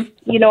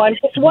 I'm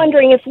just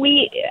wondering if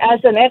we, as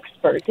an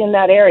expert in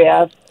that area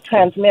of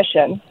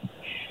transmission,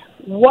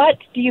 what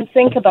do you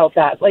think about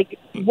that?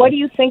 What do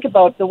you think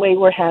about the way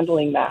we're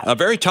handling that? A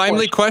very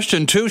timely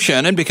question, too,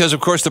 Shannon, because, of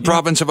course, the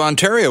province of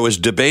Ontario is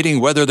debating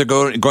whether they're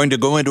going to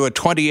go into a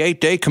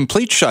 28-day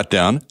complete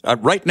shutdown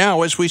right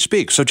now as we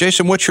speak. So,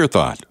 Jason, what's your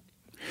thought?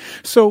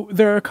 So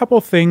there are a couple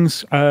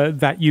things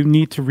that you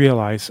need to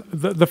realize.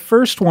 The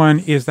first one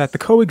is that the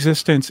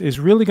coexistence is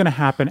really going to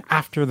happen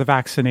after the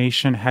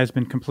vaccination has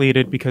been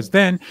completed, because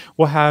then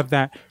we'll have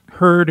that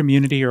herd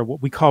immunity, or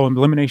what we call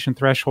elimination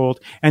threshold,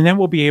 and then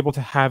we'll be able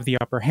to have the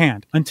upper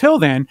hand. Until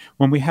then,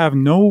 when we have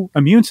no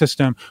immune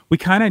system, we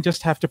kind of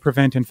just have to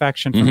prevent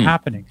infection from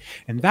happening.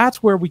 And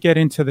that's where we get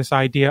into this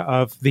idea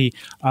of the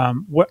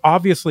what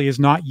obviously is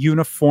not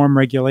uniform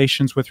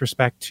regulations with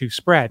respect to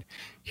spread.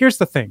 Here's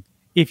the thing.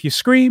 If you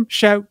scream,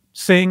 shout,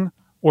 sing,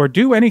 or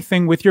do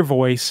anything with your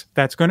voice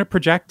that's going to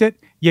project it,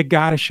 you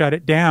got to shut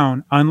it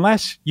down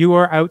unless you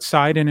are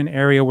outside in an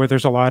area where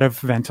there's a lot of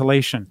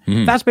ventilation.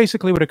 That's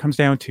basically what it comes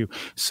down to.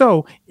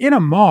 So in a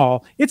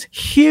mall, it's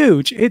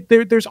huge.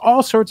 There's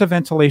all sorts of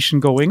ventilation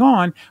going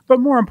on,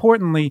 but more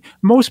importantly,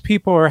 most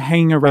people are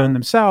hanging around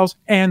themselves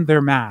and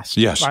they're masked.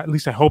 Yes. At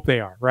least I hope they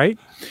are, right?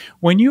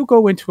 When you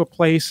go into a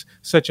place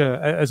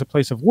as a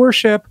place of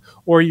worship,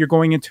 or you're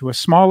going into a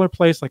smaller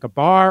place like a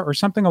bar or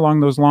something along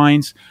those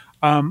lines,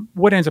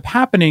 what ends up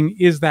happening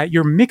is that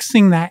you're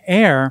mixing that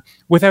air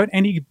without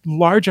any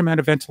large amount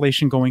of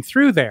ventilation going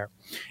through there.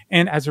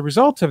 And as a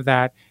result of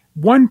that,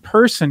 one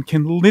person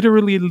can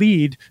literally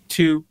lead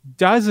to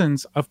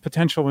dozens of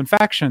potential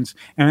infections.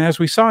 And as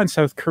we saw in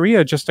South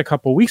Korea just a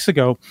couple weeks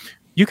ago,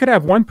 you could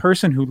have one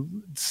person who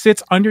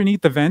sits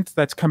underneath the vent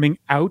that's coming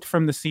out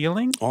from the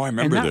ceiling. Oh, I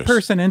remember this. And that this.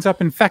 person ends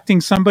up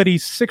infecting somebody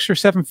 6 or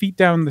 7 feet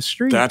down the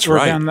street. That's or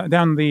right.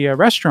 down the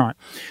restaurant.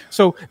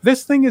 So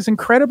this thing is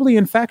incredibly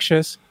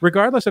infectious,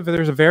 regardless of if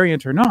there's a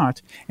variant or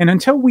not. And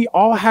until we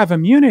all have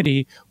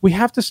immunity, we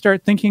have to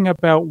start thinking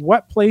about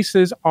what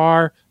places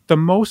are the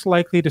most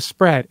likely to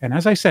spread. And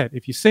as I said,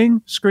 if you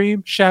sing,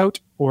 scream,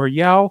 shout, or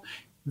yell,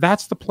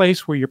 that's the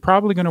place where you're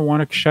probably going to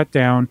want to shut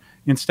down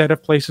instead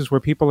of places where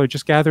people are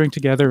just gathering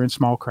together in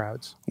small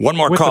crowds. One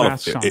more call.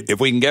 If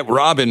we can get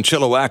Rob in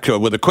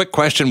Chilliwack with a quick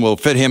question, we'll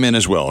fit him in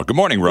as well. Good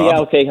morning, Rob. Yeah,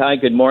 okay. Hi,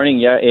 good morning.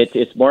 Yeah,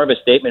 it's more of a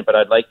statement, but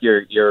I'd like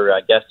your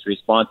guest's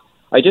response.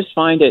 I just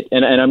find it,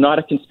 and I'm not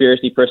a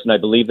conspiracy person. I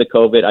believe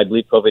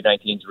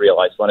COVID-19 is real.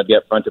 I just want to be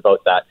upfront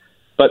about that.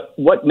 But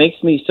what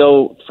makes me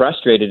so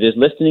frustrated is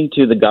listening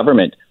to the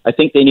government. I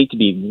think they need to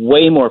be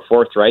way more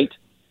forthright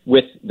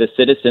with the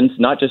citizens,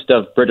 not just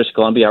of British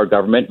Columbia, our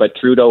government, but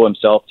Trudeau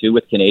himself, too,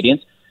 with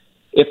Canadians.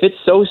 If it's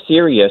so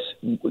serious,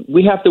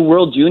 we have the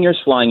World Juniors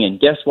flying in.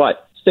 Guess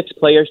what? 6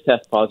 players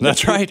test positive.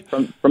 That's right.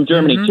 From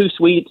Germany.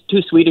 Mm-hmm.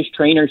 Two Swedish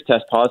trainers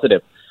test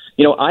positive.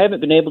 You know, I haven't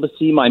been able to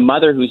see my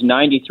mother, who's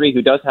 93,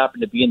 who does happen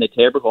to be in the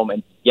Tabor home,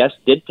 and yes,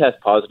 did test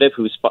positive,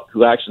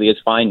 who actually is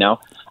fine now.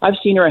 I've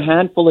seen her a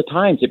handful of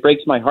times. It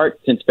breaks my heart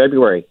since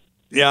February.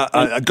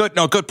 Yeah,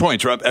 good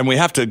points, Rob. And we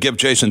have to give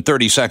Jason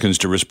 30 seconds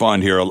to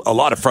respond here. A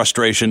lot of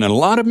frustration and a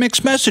lot of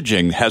mixed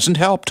messaging hasn't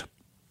helped.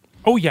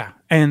 Oh, yeah.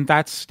 And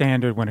that's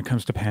standard when it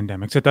comes to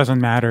pandemics. It doesn't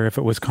matter if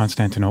it was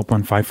Constantinople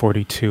in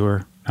 542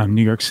 or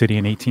New York City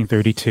in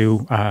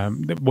 1832.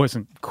 It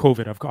wasn't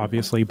COVID,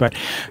 obviously, but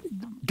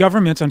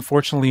governments,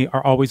 unfortunately,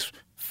 are always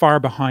far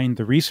behind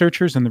the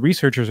researchers, and the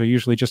researchers are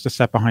usually just a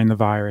step behind the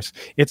virus.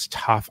 It's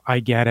tough.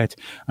 I get it.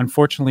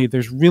 Unfortunately,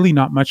 there's really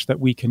not much that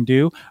we can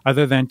do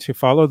other than to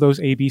follow those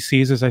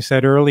ABCs, as I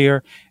said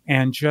earlier,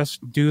 and just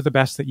do the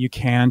best that you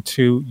can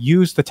to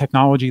use the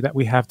technology that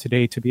we have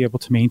today to be able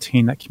to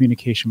maintain that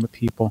communication with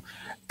people.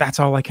 That's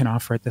all I can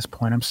offer at this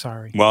point. I'm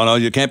sorry. Well, no,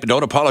 you can't.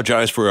 Don't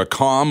apologize for a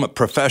calm,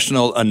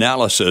 professional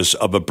analysis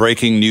of a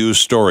breaking news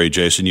story,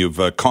 Jason. You've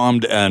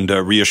calmed and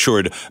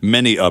reassured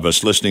many of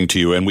us listening to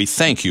you, and we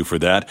thank you for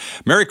that.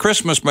 Merry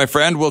Christmas, my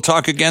friend. We'll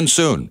talk again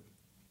soon.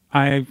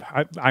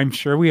 I'm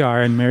sure we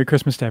are, and Merry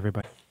Christmas to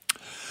everybody.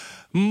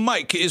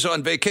 Mike is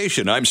on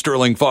vacation. I'm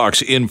Sterling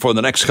Fox, in for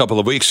the next couple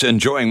of weeks,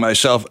 enjoying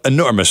myself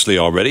enormously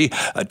already.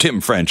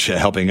 Tim French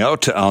helping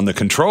out on the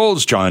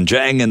controls, John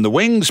Jang in the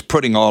wings,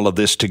 putting all of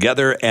this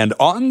together. And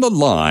on the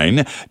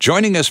line,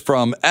 joining us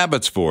from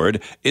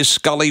Abbotsford, is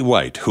Scully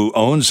White, who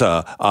owns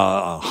a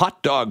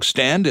hot dog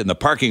stand in the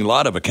parking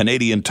lot of a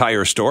Canadian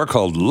Tire store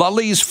called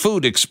Lilley's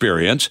Food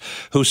Experience,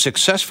 who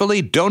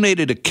successfully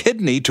donated a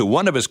kidney to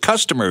one of his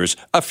customers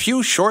a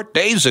few short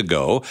days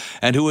ago,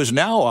 and who is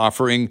now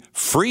offering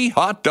free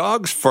hot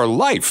dogs for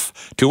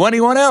life to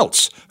anyone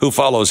else who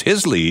follows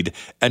his lead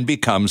and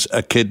becomes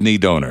a kidney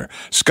donor.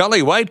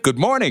 Scully White, good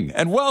morning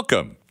and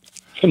welcome.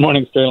 Good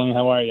morning, Sterling.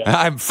 How are you?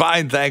 I'm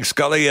fine, thanks,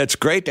 Scully. It's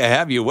great to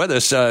have you with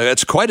us.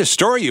 It's quite a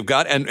story you've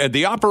got. And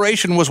the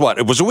operation was what?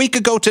 It was a week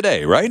ago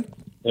today, right?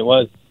 It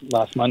was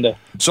last Monday.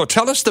 So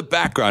tell us the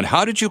background.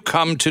 How did you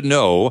come to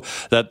know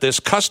that this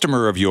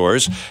customer of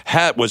yours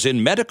was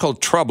in medical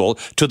trouble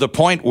to the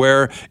point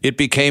where it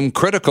became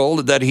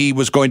critical that he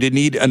was going to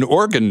need an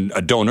organ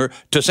donor,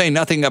 to say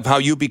nothing of how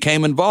you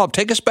became involved?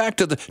 Take us back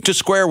to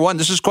square one.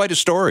 This is quite a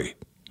story.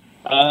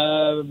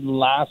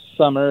 Last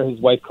summer, his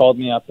wife called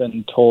me up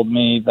and told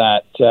me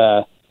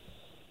that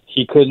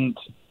he couldn't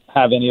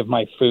have any of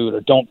my food, or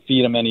don't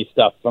feed him any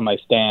stuff from my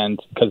stand,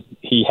 because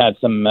he had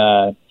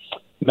some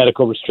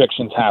medical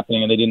restrictions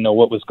happening and they didn't know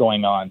what was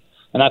going on.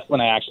 And that's when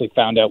I actually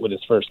found out what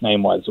his first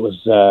name was. It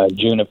was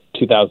June of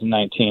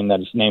 2019 that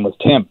his name was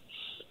Tim.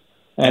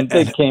 And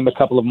they came a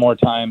couple of more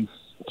times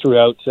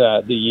throughout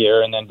the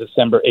year. And then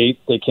December 8th,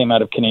 they came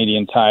out of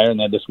Canadian Tire and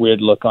they had this weird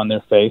look on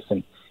their face,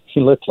 and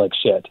he looked like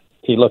shit.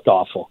 He looked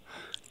awful.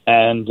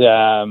 And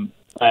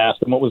I asked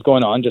them what was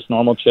going on, just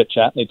normal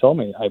chit-chat. And they told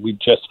me, we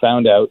just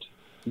found out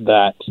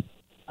that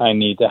I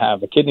need to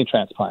have a kidney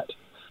transplant.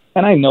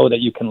 And I know that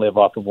you can live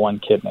off of one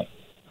kidney,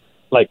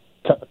 like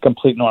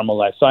complete normal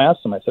life. So I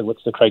asked them, I said,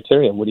 what's the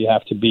criteria? What do you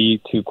have to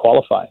be to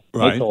qualify?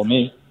 Right. They told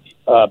me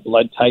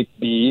blood type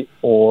B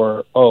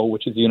or O,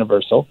 which is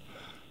universal.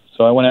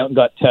 So I went out and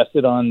got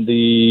tested on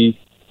the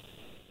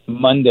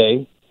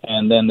Monday,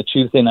 and then the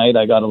Tuesday night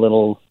I got a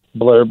little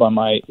blurb on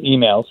my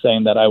email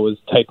saying that I was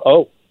type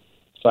O.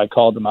 So I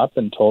called them up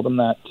and told them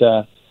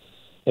that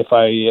if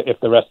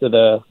the rest of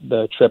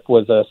the trip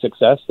was a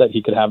success, that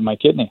he could have my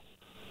kidney.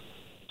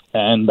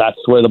 And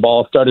that's where the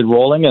ball started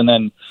rolling. And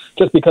then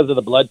just because of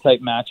the blood type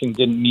matching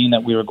didn't mean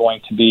that we were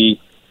going to be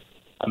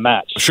a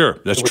match. Sure,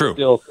 that's true.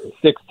 Still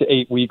 6 to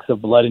 8 weeks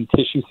of blood and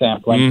tissue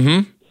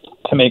sampling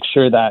to make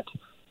sure that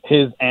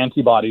his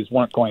antibodies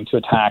weren't going to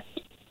attack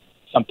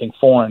something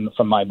foreign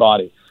from my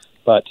body.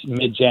 But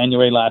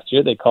mid-January last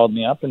year, they called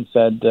me up and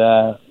said,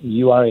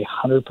 you are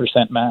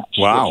 100% match.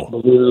 Wow.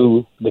 Which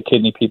blew the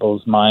kidney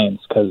people's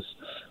minds because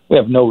we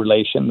have no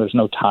relation. There's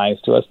no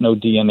ties to us, no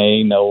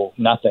DNA, no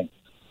nothing.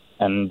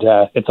 And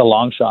it's a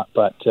long shot.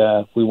 But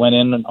we went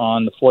in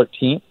on the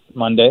 14th,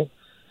 Monday,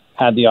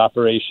 had the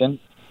operation.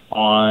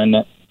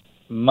 On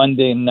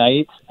Monday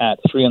night at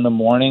 3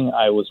 a.m,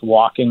 I was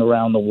walking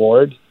around the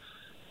ward.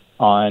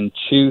 On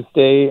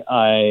Tuesday,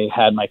 I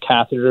had my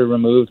catheter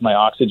removed, my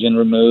oxygen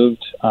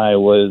removed. I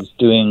was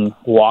doing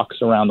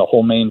walks around the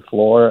whole main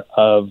floor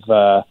of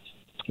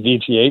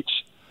VGH.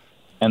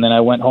 And then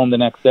I went home the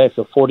next day.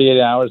 So 48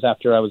 hours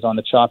after I was on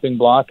the chopping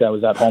block, I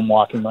was at home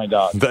walking my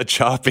dog. The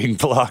chopping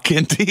block,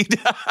 indeed.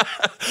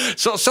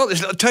 So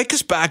take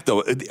us back,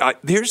 though.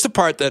 Here's the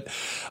part that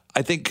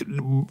I think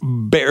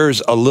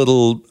bears a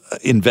little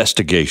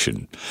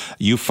investigation.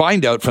 You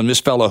find out from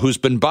this fellow who's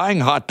been buying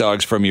hot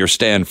dogs from your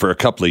stand for a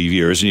couple of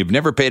years, and you've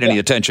never paid any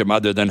attention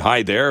other than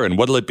hi there and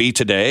what'll it be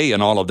today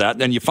and all of that. And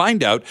then you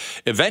find out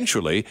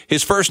eventually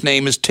his first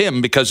name is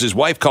Tim because his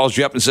wife calls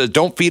you up and says,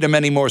 don't feed him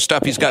any more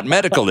stuff. He's got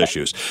medical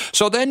issues.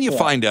 So then you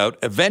find out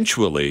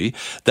eventually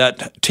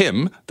that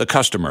Tim, the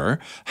customer,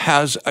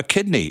 has a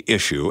kidney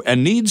issue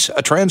and needs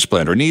a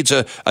transplant or needs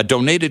a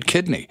donated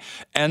kidney.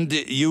 And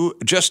you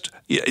just...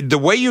 The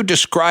way you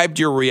described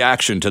your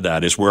reaction to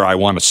that is where I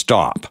want to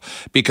stop.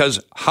 Because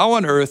how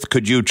on earth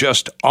could you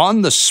just,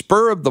 on the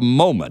spur of the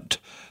moment,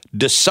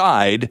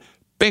 decide,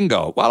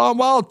 bingo, well,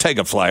 I'll take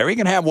a flyer. He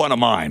can have one of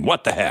mine.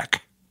 What the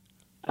heck?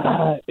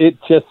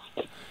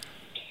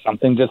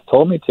 Something just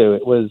told me to.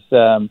 It was,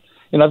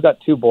 I've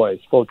got 2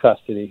 boys, full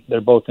custody. They're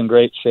both in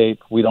great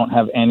shape. We don't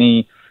have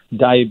any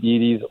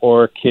diabetes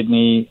or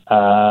kidney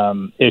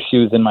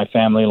issues in my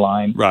family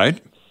line.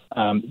 Right.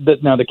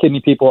 Now, the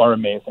kidney people are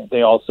amazing.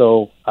 They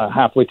also,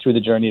 halfway through the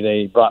journey,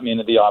 they brought me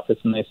into the office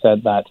and they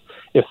said that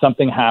if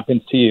something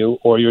happens to you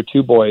or your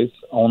 2 boys,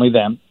 only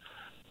them,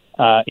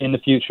 in the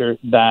future,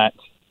 that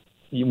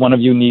one of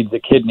you needs a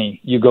kidney,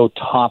 you go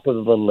top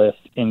of the list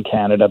in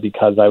Canada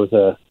because I was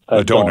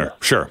a donor.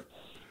 Sure.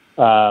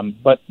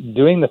 But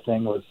doing the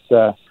thing was,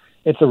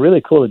 it's a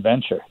really cool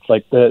adventure. It's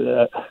like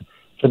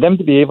for them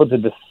to be able to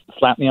just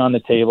slap me on the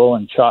table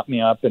and chop me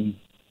up and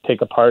take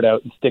a part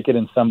out and stick it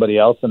in somebody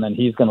else, and then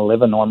he's going to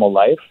live a normal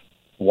life.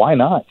 Why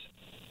not?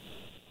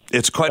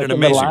 It's quite an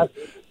amazing...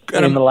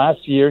 In the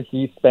last year,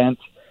 he spent,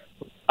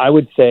 I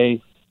would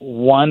say,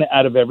 1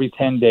 out of every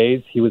 10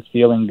 days, he was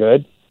feeling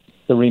good.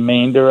 The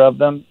remainder of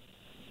them,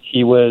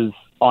 he was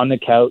on the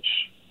couch,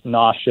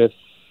 nauseous,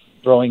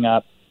 throwing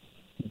up,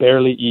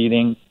 barely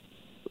eating,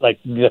 like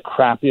the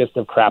crappiest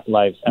of crap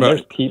lives. And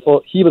There's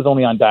people, he was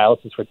only on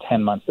dialysis for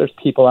 10 months. There's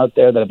people out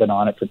there that have been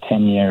on it for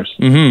 10 years.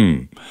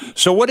 Mm-hmm.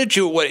 So what did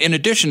you, in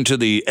addition to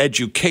the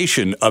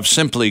education of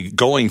simply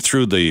going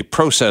through the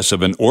process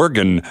of an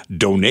organ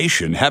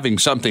donation, having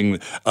something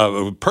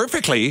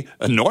perfectly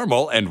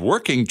normal and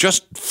working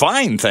just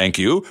fine, thank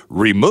you,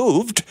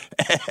 removed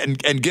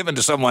and given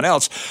to someone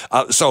else.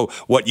 So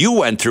what you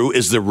went through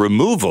is the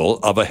removal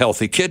of a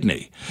healthy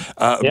kidney.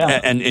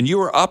 And you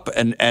were up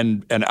and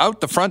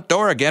out the front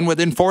door again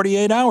within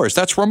 48 hours.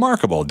 That's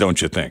remarkable,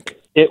 don't you think?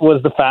 It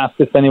was the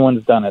fastest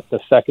anyone's done it. The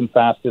second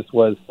fastest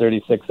was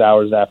 36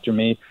 hours after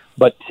me.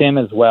 But Tim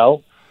as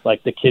well,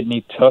 like the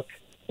kidney took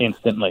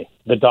instantly.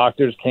 The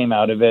doctors came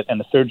out of it, and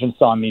the surgeon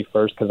saw me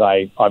first because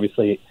I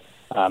obviously,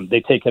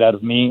 they take it out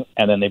of me,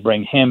 and then they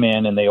bring him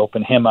in, and they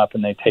open him up,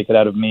 and they take it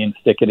out of me and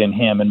stick it in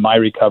him, and my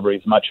recovery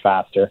is much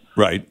faster.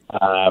 Right.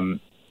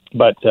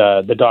 But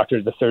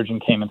the surgeon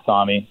came and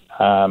saw me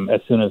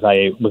as soon as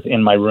I was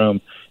in my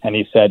room, and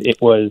he said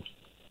it was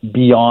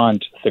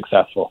beyond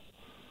successful.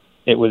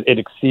 It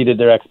exceeded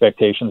their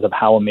expectations of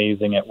how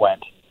amazing it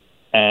went.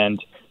 And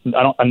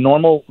a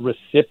normal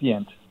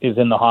recipient is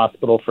in the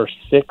hospital for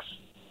 6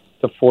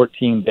 to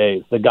 14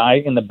 days. The guy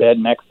in the bed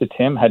next to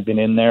Tim had been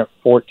in there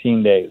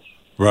 14 days.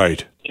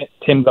 Right.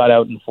 Tim got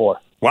out in 4.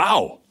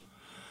 Wow.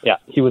 Yeah,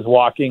 he was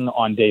walking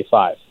on day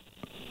 5.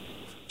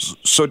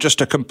 So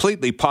just a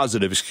completely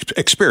positive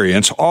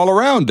experience all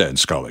around then,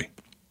 Scully.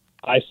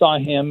 I saw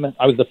him.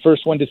 I was the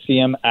first one to see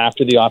him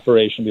after the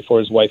operation before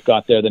his wife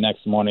got there the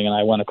next morning, and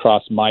I went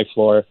across my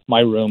floor, my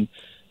room,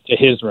 to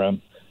his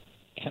room.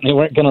 And they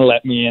weren't going to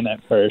let me in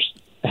at first.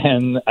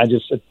 And I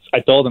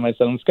told him, I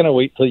said, I'm just going to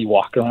wait till you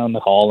walk around the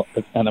hall,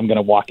 and I'm going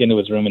to walk into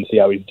his room and see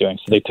how he's doing.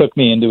 So they took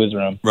me into his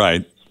room.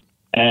 Right.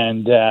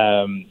 And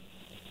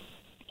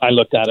I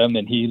looked at him,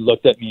 and he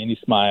looked at me, and he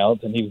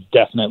smiled, and he was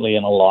definitely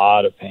in a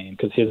lot of pain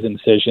because his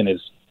incision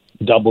is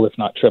double, if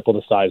not triple,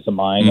 the size of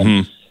mine. Mm-hmm.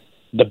 And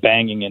the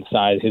banging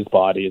inside his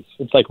body,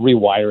 it's like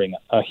rewiring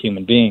a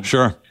human being.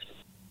 Sure.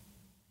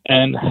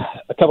 And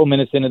a couple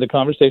minutes into the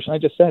conversation, I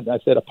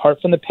said,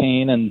 apart from the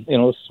pain and,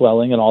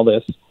 swelling and all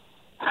this,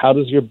 how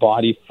does your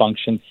body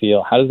function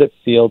feel? How does it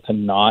feel to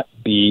not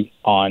be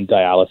on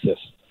dialysis?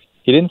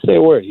 He didn't say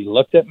a word. He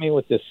looked at me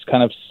with this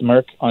kind of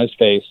smirk on his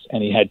face,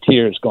 and he had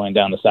tears going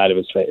down the side of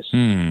his face.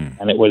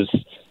 And it was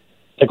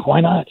like,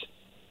 why not?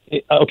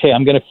 Okay,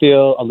 I'm going to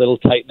feel a little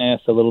tightness,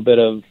 a little bit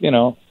of,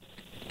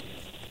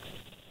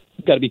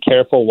 got to be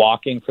careful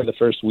walking for the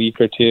first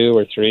week or 2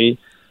 or 3.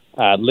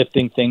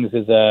 Lifting things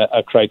is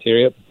a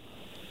criteria.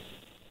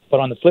 But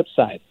on the flip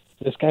side,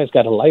 this guy's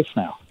got a life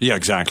now. Yeah,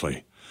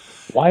 exactly.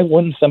 Why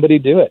wouldn't somebody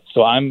do it?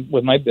 So I'm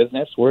with my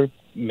business. We're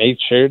made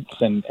shirts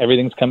and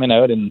everything's coming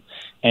out. And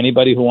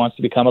anybody who wants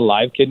to become a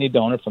live kidney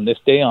donor from this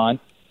day on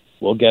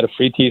will get a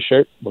free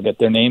T-shirt. We'll get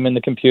their name in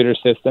the computer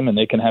system, and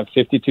they can have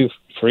 52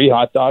 free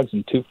hot dogs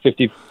and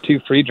 52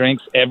 free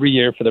drinks every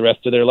year for the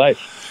rest of their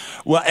life.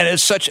 Well, and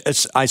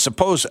I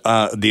suppose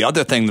the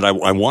other thing that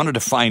I wanted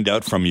to find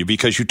out from you,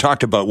 because you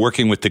talked about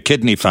working with the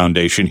Kidney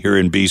Foundation here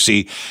in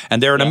BC,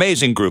 and they're an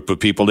amazing group of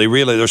people.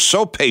 They're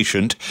so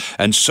patient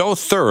and so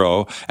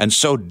thorough and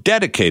so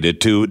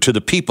dedicated to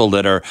the people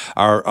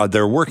that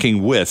they're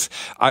working with.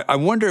 I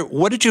wonder,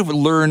 what did you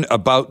learn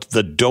about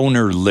the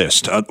donor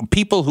list?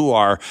 People who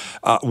are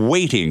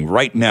waiting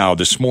right now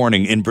this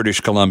morning in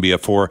British Columbia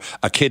for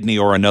a kidney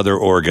or another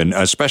organ,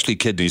 especially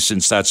kidneys,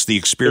 since that's the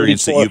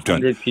experience that you've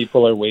done. 3,400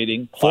 people are waiting.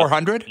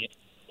 400?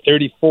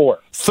 34.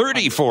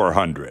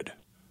 3,400.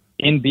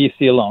 In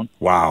BC alone.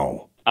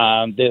 Wow.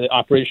 The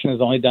operation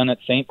is only done at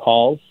St.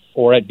 Paul's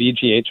or at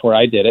VGH, where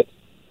I did it.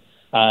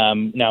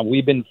 Now,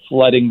 we've been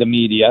flooding the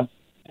media,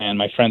 and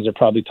my friends are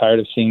probably tired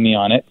of seeing me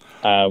on it.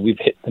 We've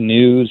hit the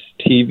news,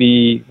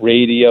 TV,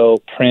 radio,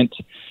 print.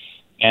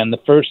 And the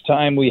first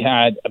time we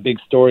had a big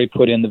story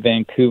put in the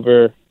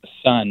Vancouver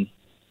Sun,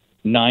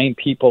 9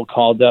 people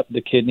called up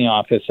the kidney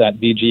office at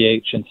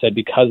VGH and said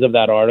because of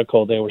that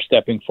article, they were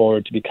stepping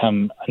forward to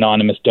become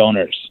anonymous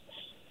donors.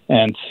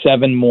 And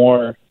 7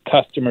 more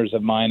customers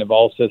of mine have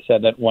also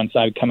said that once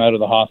I come out of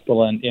the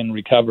hospital and in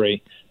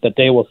recovery, that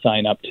they will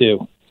sign up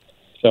too.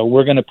 So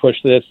we're going to push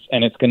this,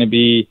 and it's going to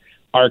be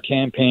our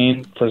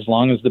campaign for as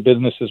long as the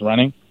business is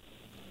running.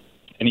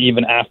 And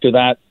even after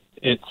that,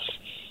 it's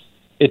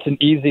an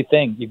easy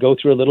thing. You go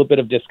through a little bit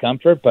of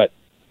discomfort, but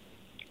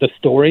the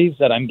stories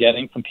that I'm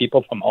getting from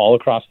people from all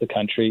across the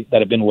country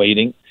that have been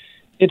waiting,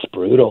 it's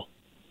brutal.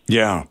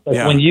 Yeah.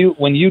 When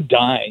you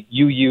die,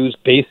 you use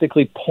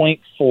basically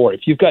 0.4.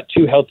 If you've got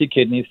 2 healthy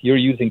kidneys, you're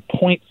using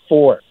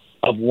 0.4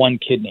 of 1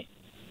 kidney.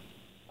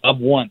 Of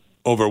 1.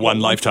 Over one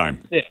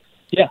lifetime.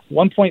 Yeah,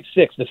 1.6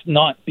 that's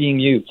not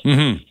being used.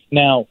 Mm-hmm.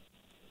 Now,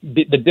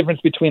 the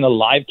difference between a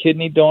live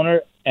kidney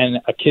donor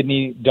and a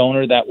kidney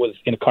donor that was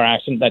in a car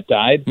accident that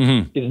died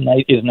is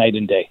night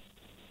and day.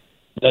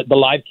 The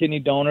live kidney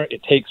donor,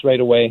 it takes right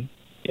away.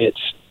 It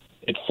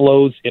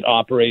flows, it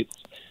operates.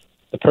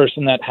 The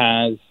person that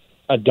has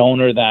a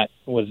donor that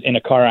was in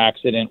a car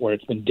accident where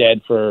it's been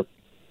dead for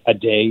a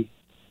day,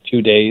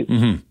 2 days,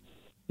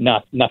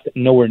 nothing,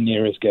 nowhere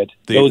near as good.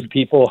 Those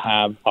people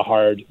have a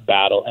hard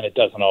battle, and it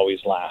doesn't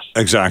always last.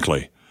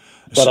 Exactly.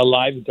 But a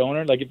live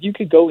donor, like if you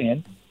could go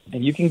in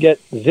and you can get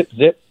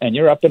zip, and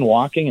you're up and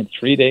walking in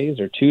 3 days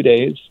or 2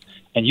 days,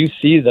 and you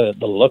see the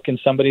look in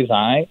somebody's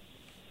eye,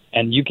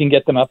 and you can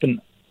get them up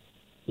and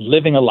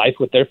living a life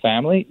with their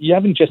family, you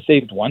haven't just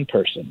saved one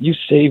person. You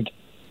saved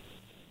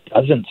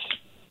dozens.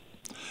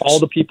 All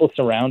the people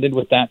surrounded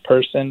with that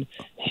person,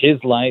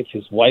 his life,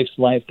 his wife's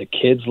life, the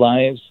kids'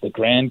 lives, the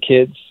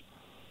grandkids.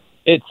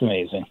 It's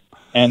amazing.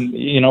 And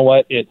you know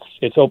what?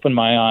 It's opened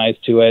my eyes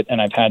to it,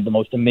 and I've had the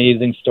most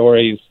amazing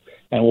stories,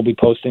 and we'll be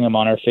posting them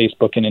on our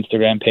Facebook and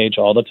Instagram page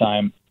all the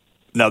time.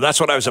 Now, that's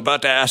what I was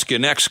about to ask you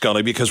next,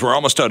 Scully, because we're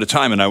almost out of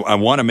time, and I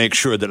want to make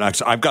sure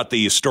that I've got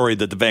the story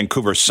that the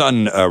Vancouver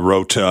Sun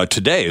wrote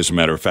today, as a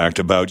matter of fact,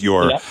 about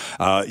your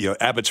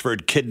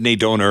Abbotsford kidney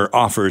donor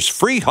offers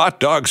free hot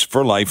dogs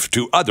for life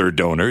to other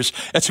donors.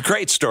 It's a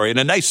great story and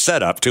a nice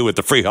setup, too, with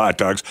the free hot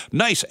dogs.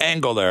 Nice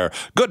angle there.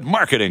 Good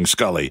marketing,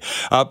 Scully.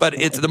 But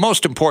the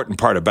most important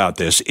part about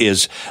this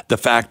is the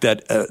fact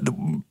that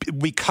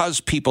because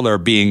people are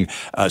being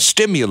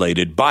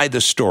stimulated by the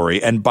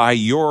story and by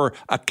your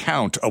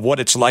account of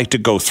what it's like to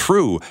go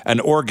through an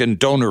organ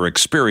donor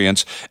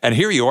experience. And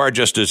here you are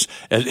just as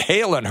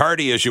hale and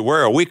hearty as you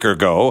were a week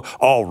ago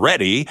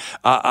already.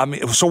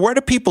 So where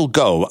do people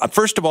go?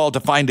 First of all, to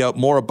find out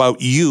more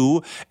about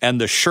you and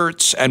the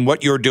shirts and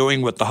what you're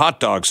doing with the hot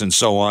dogs and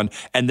so on.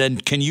 And then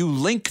can you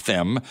link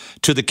them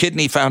to the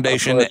Kidney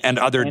Foundation and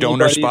other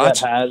donor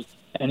spots?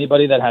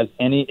 Anybody that has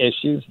any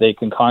issues, they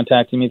can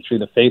contact me through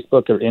the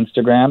Facebook or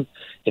Instagram.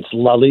 It's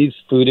Lilley's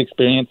Food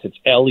Experience. It's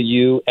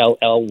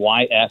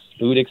Lullys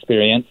Food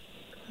Experience.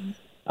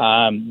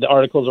 The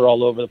articles are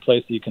all over the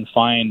place. You can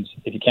find,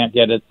 if you can't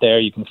get it there,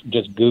 you can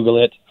just Google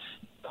it.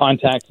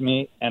 Contact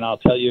me, and I'll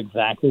tell you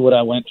exactly what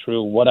I went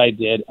through, what I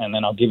did, and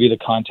then I'll give you the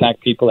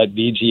contact people at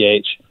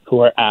VGH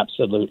who are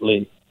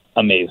absolutely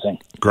amazing.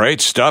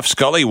 Great stuff.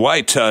 Scully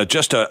White,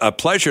 just a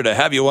pleasure to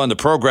have you on the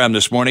program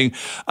this morning.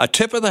 A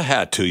tip of the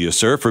hat to you,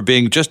 sir, for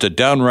being just a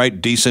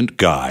downright decent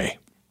guy.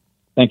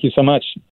 Thank you so much.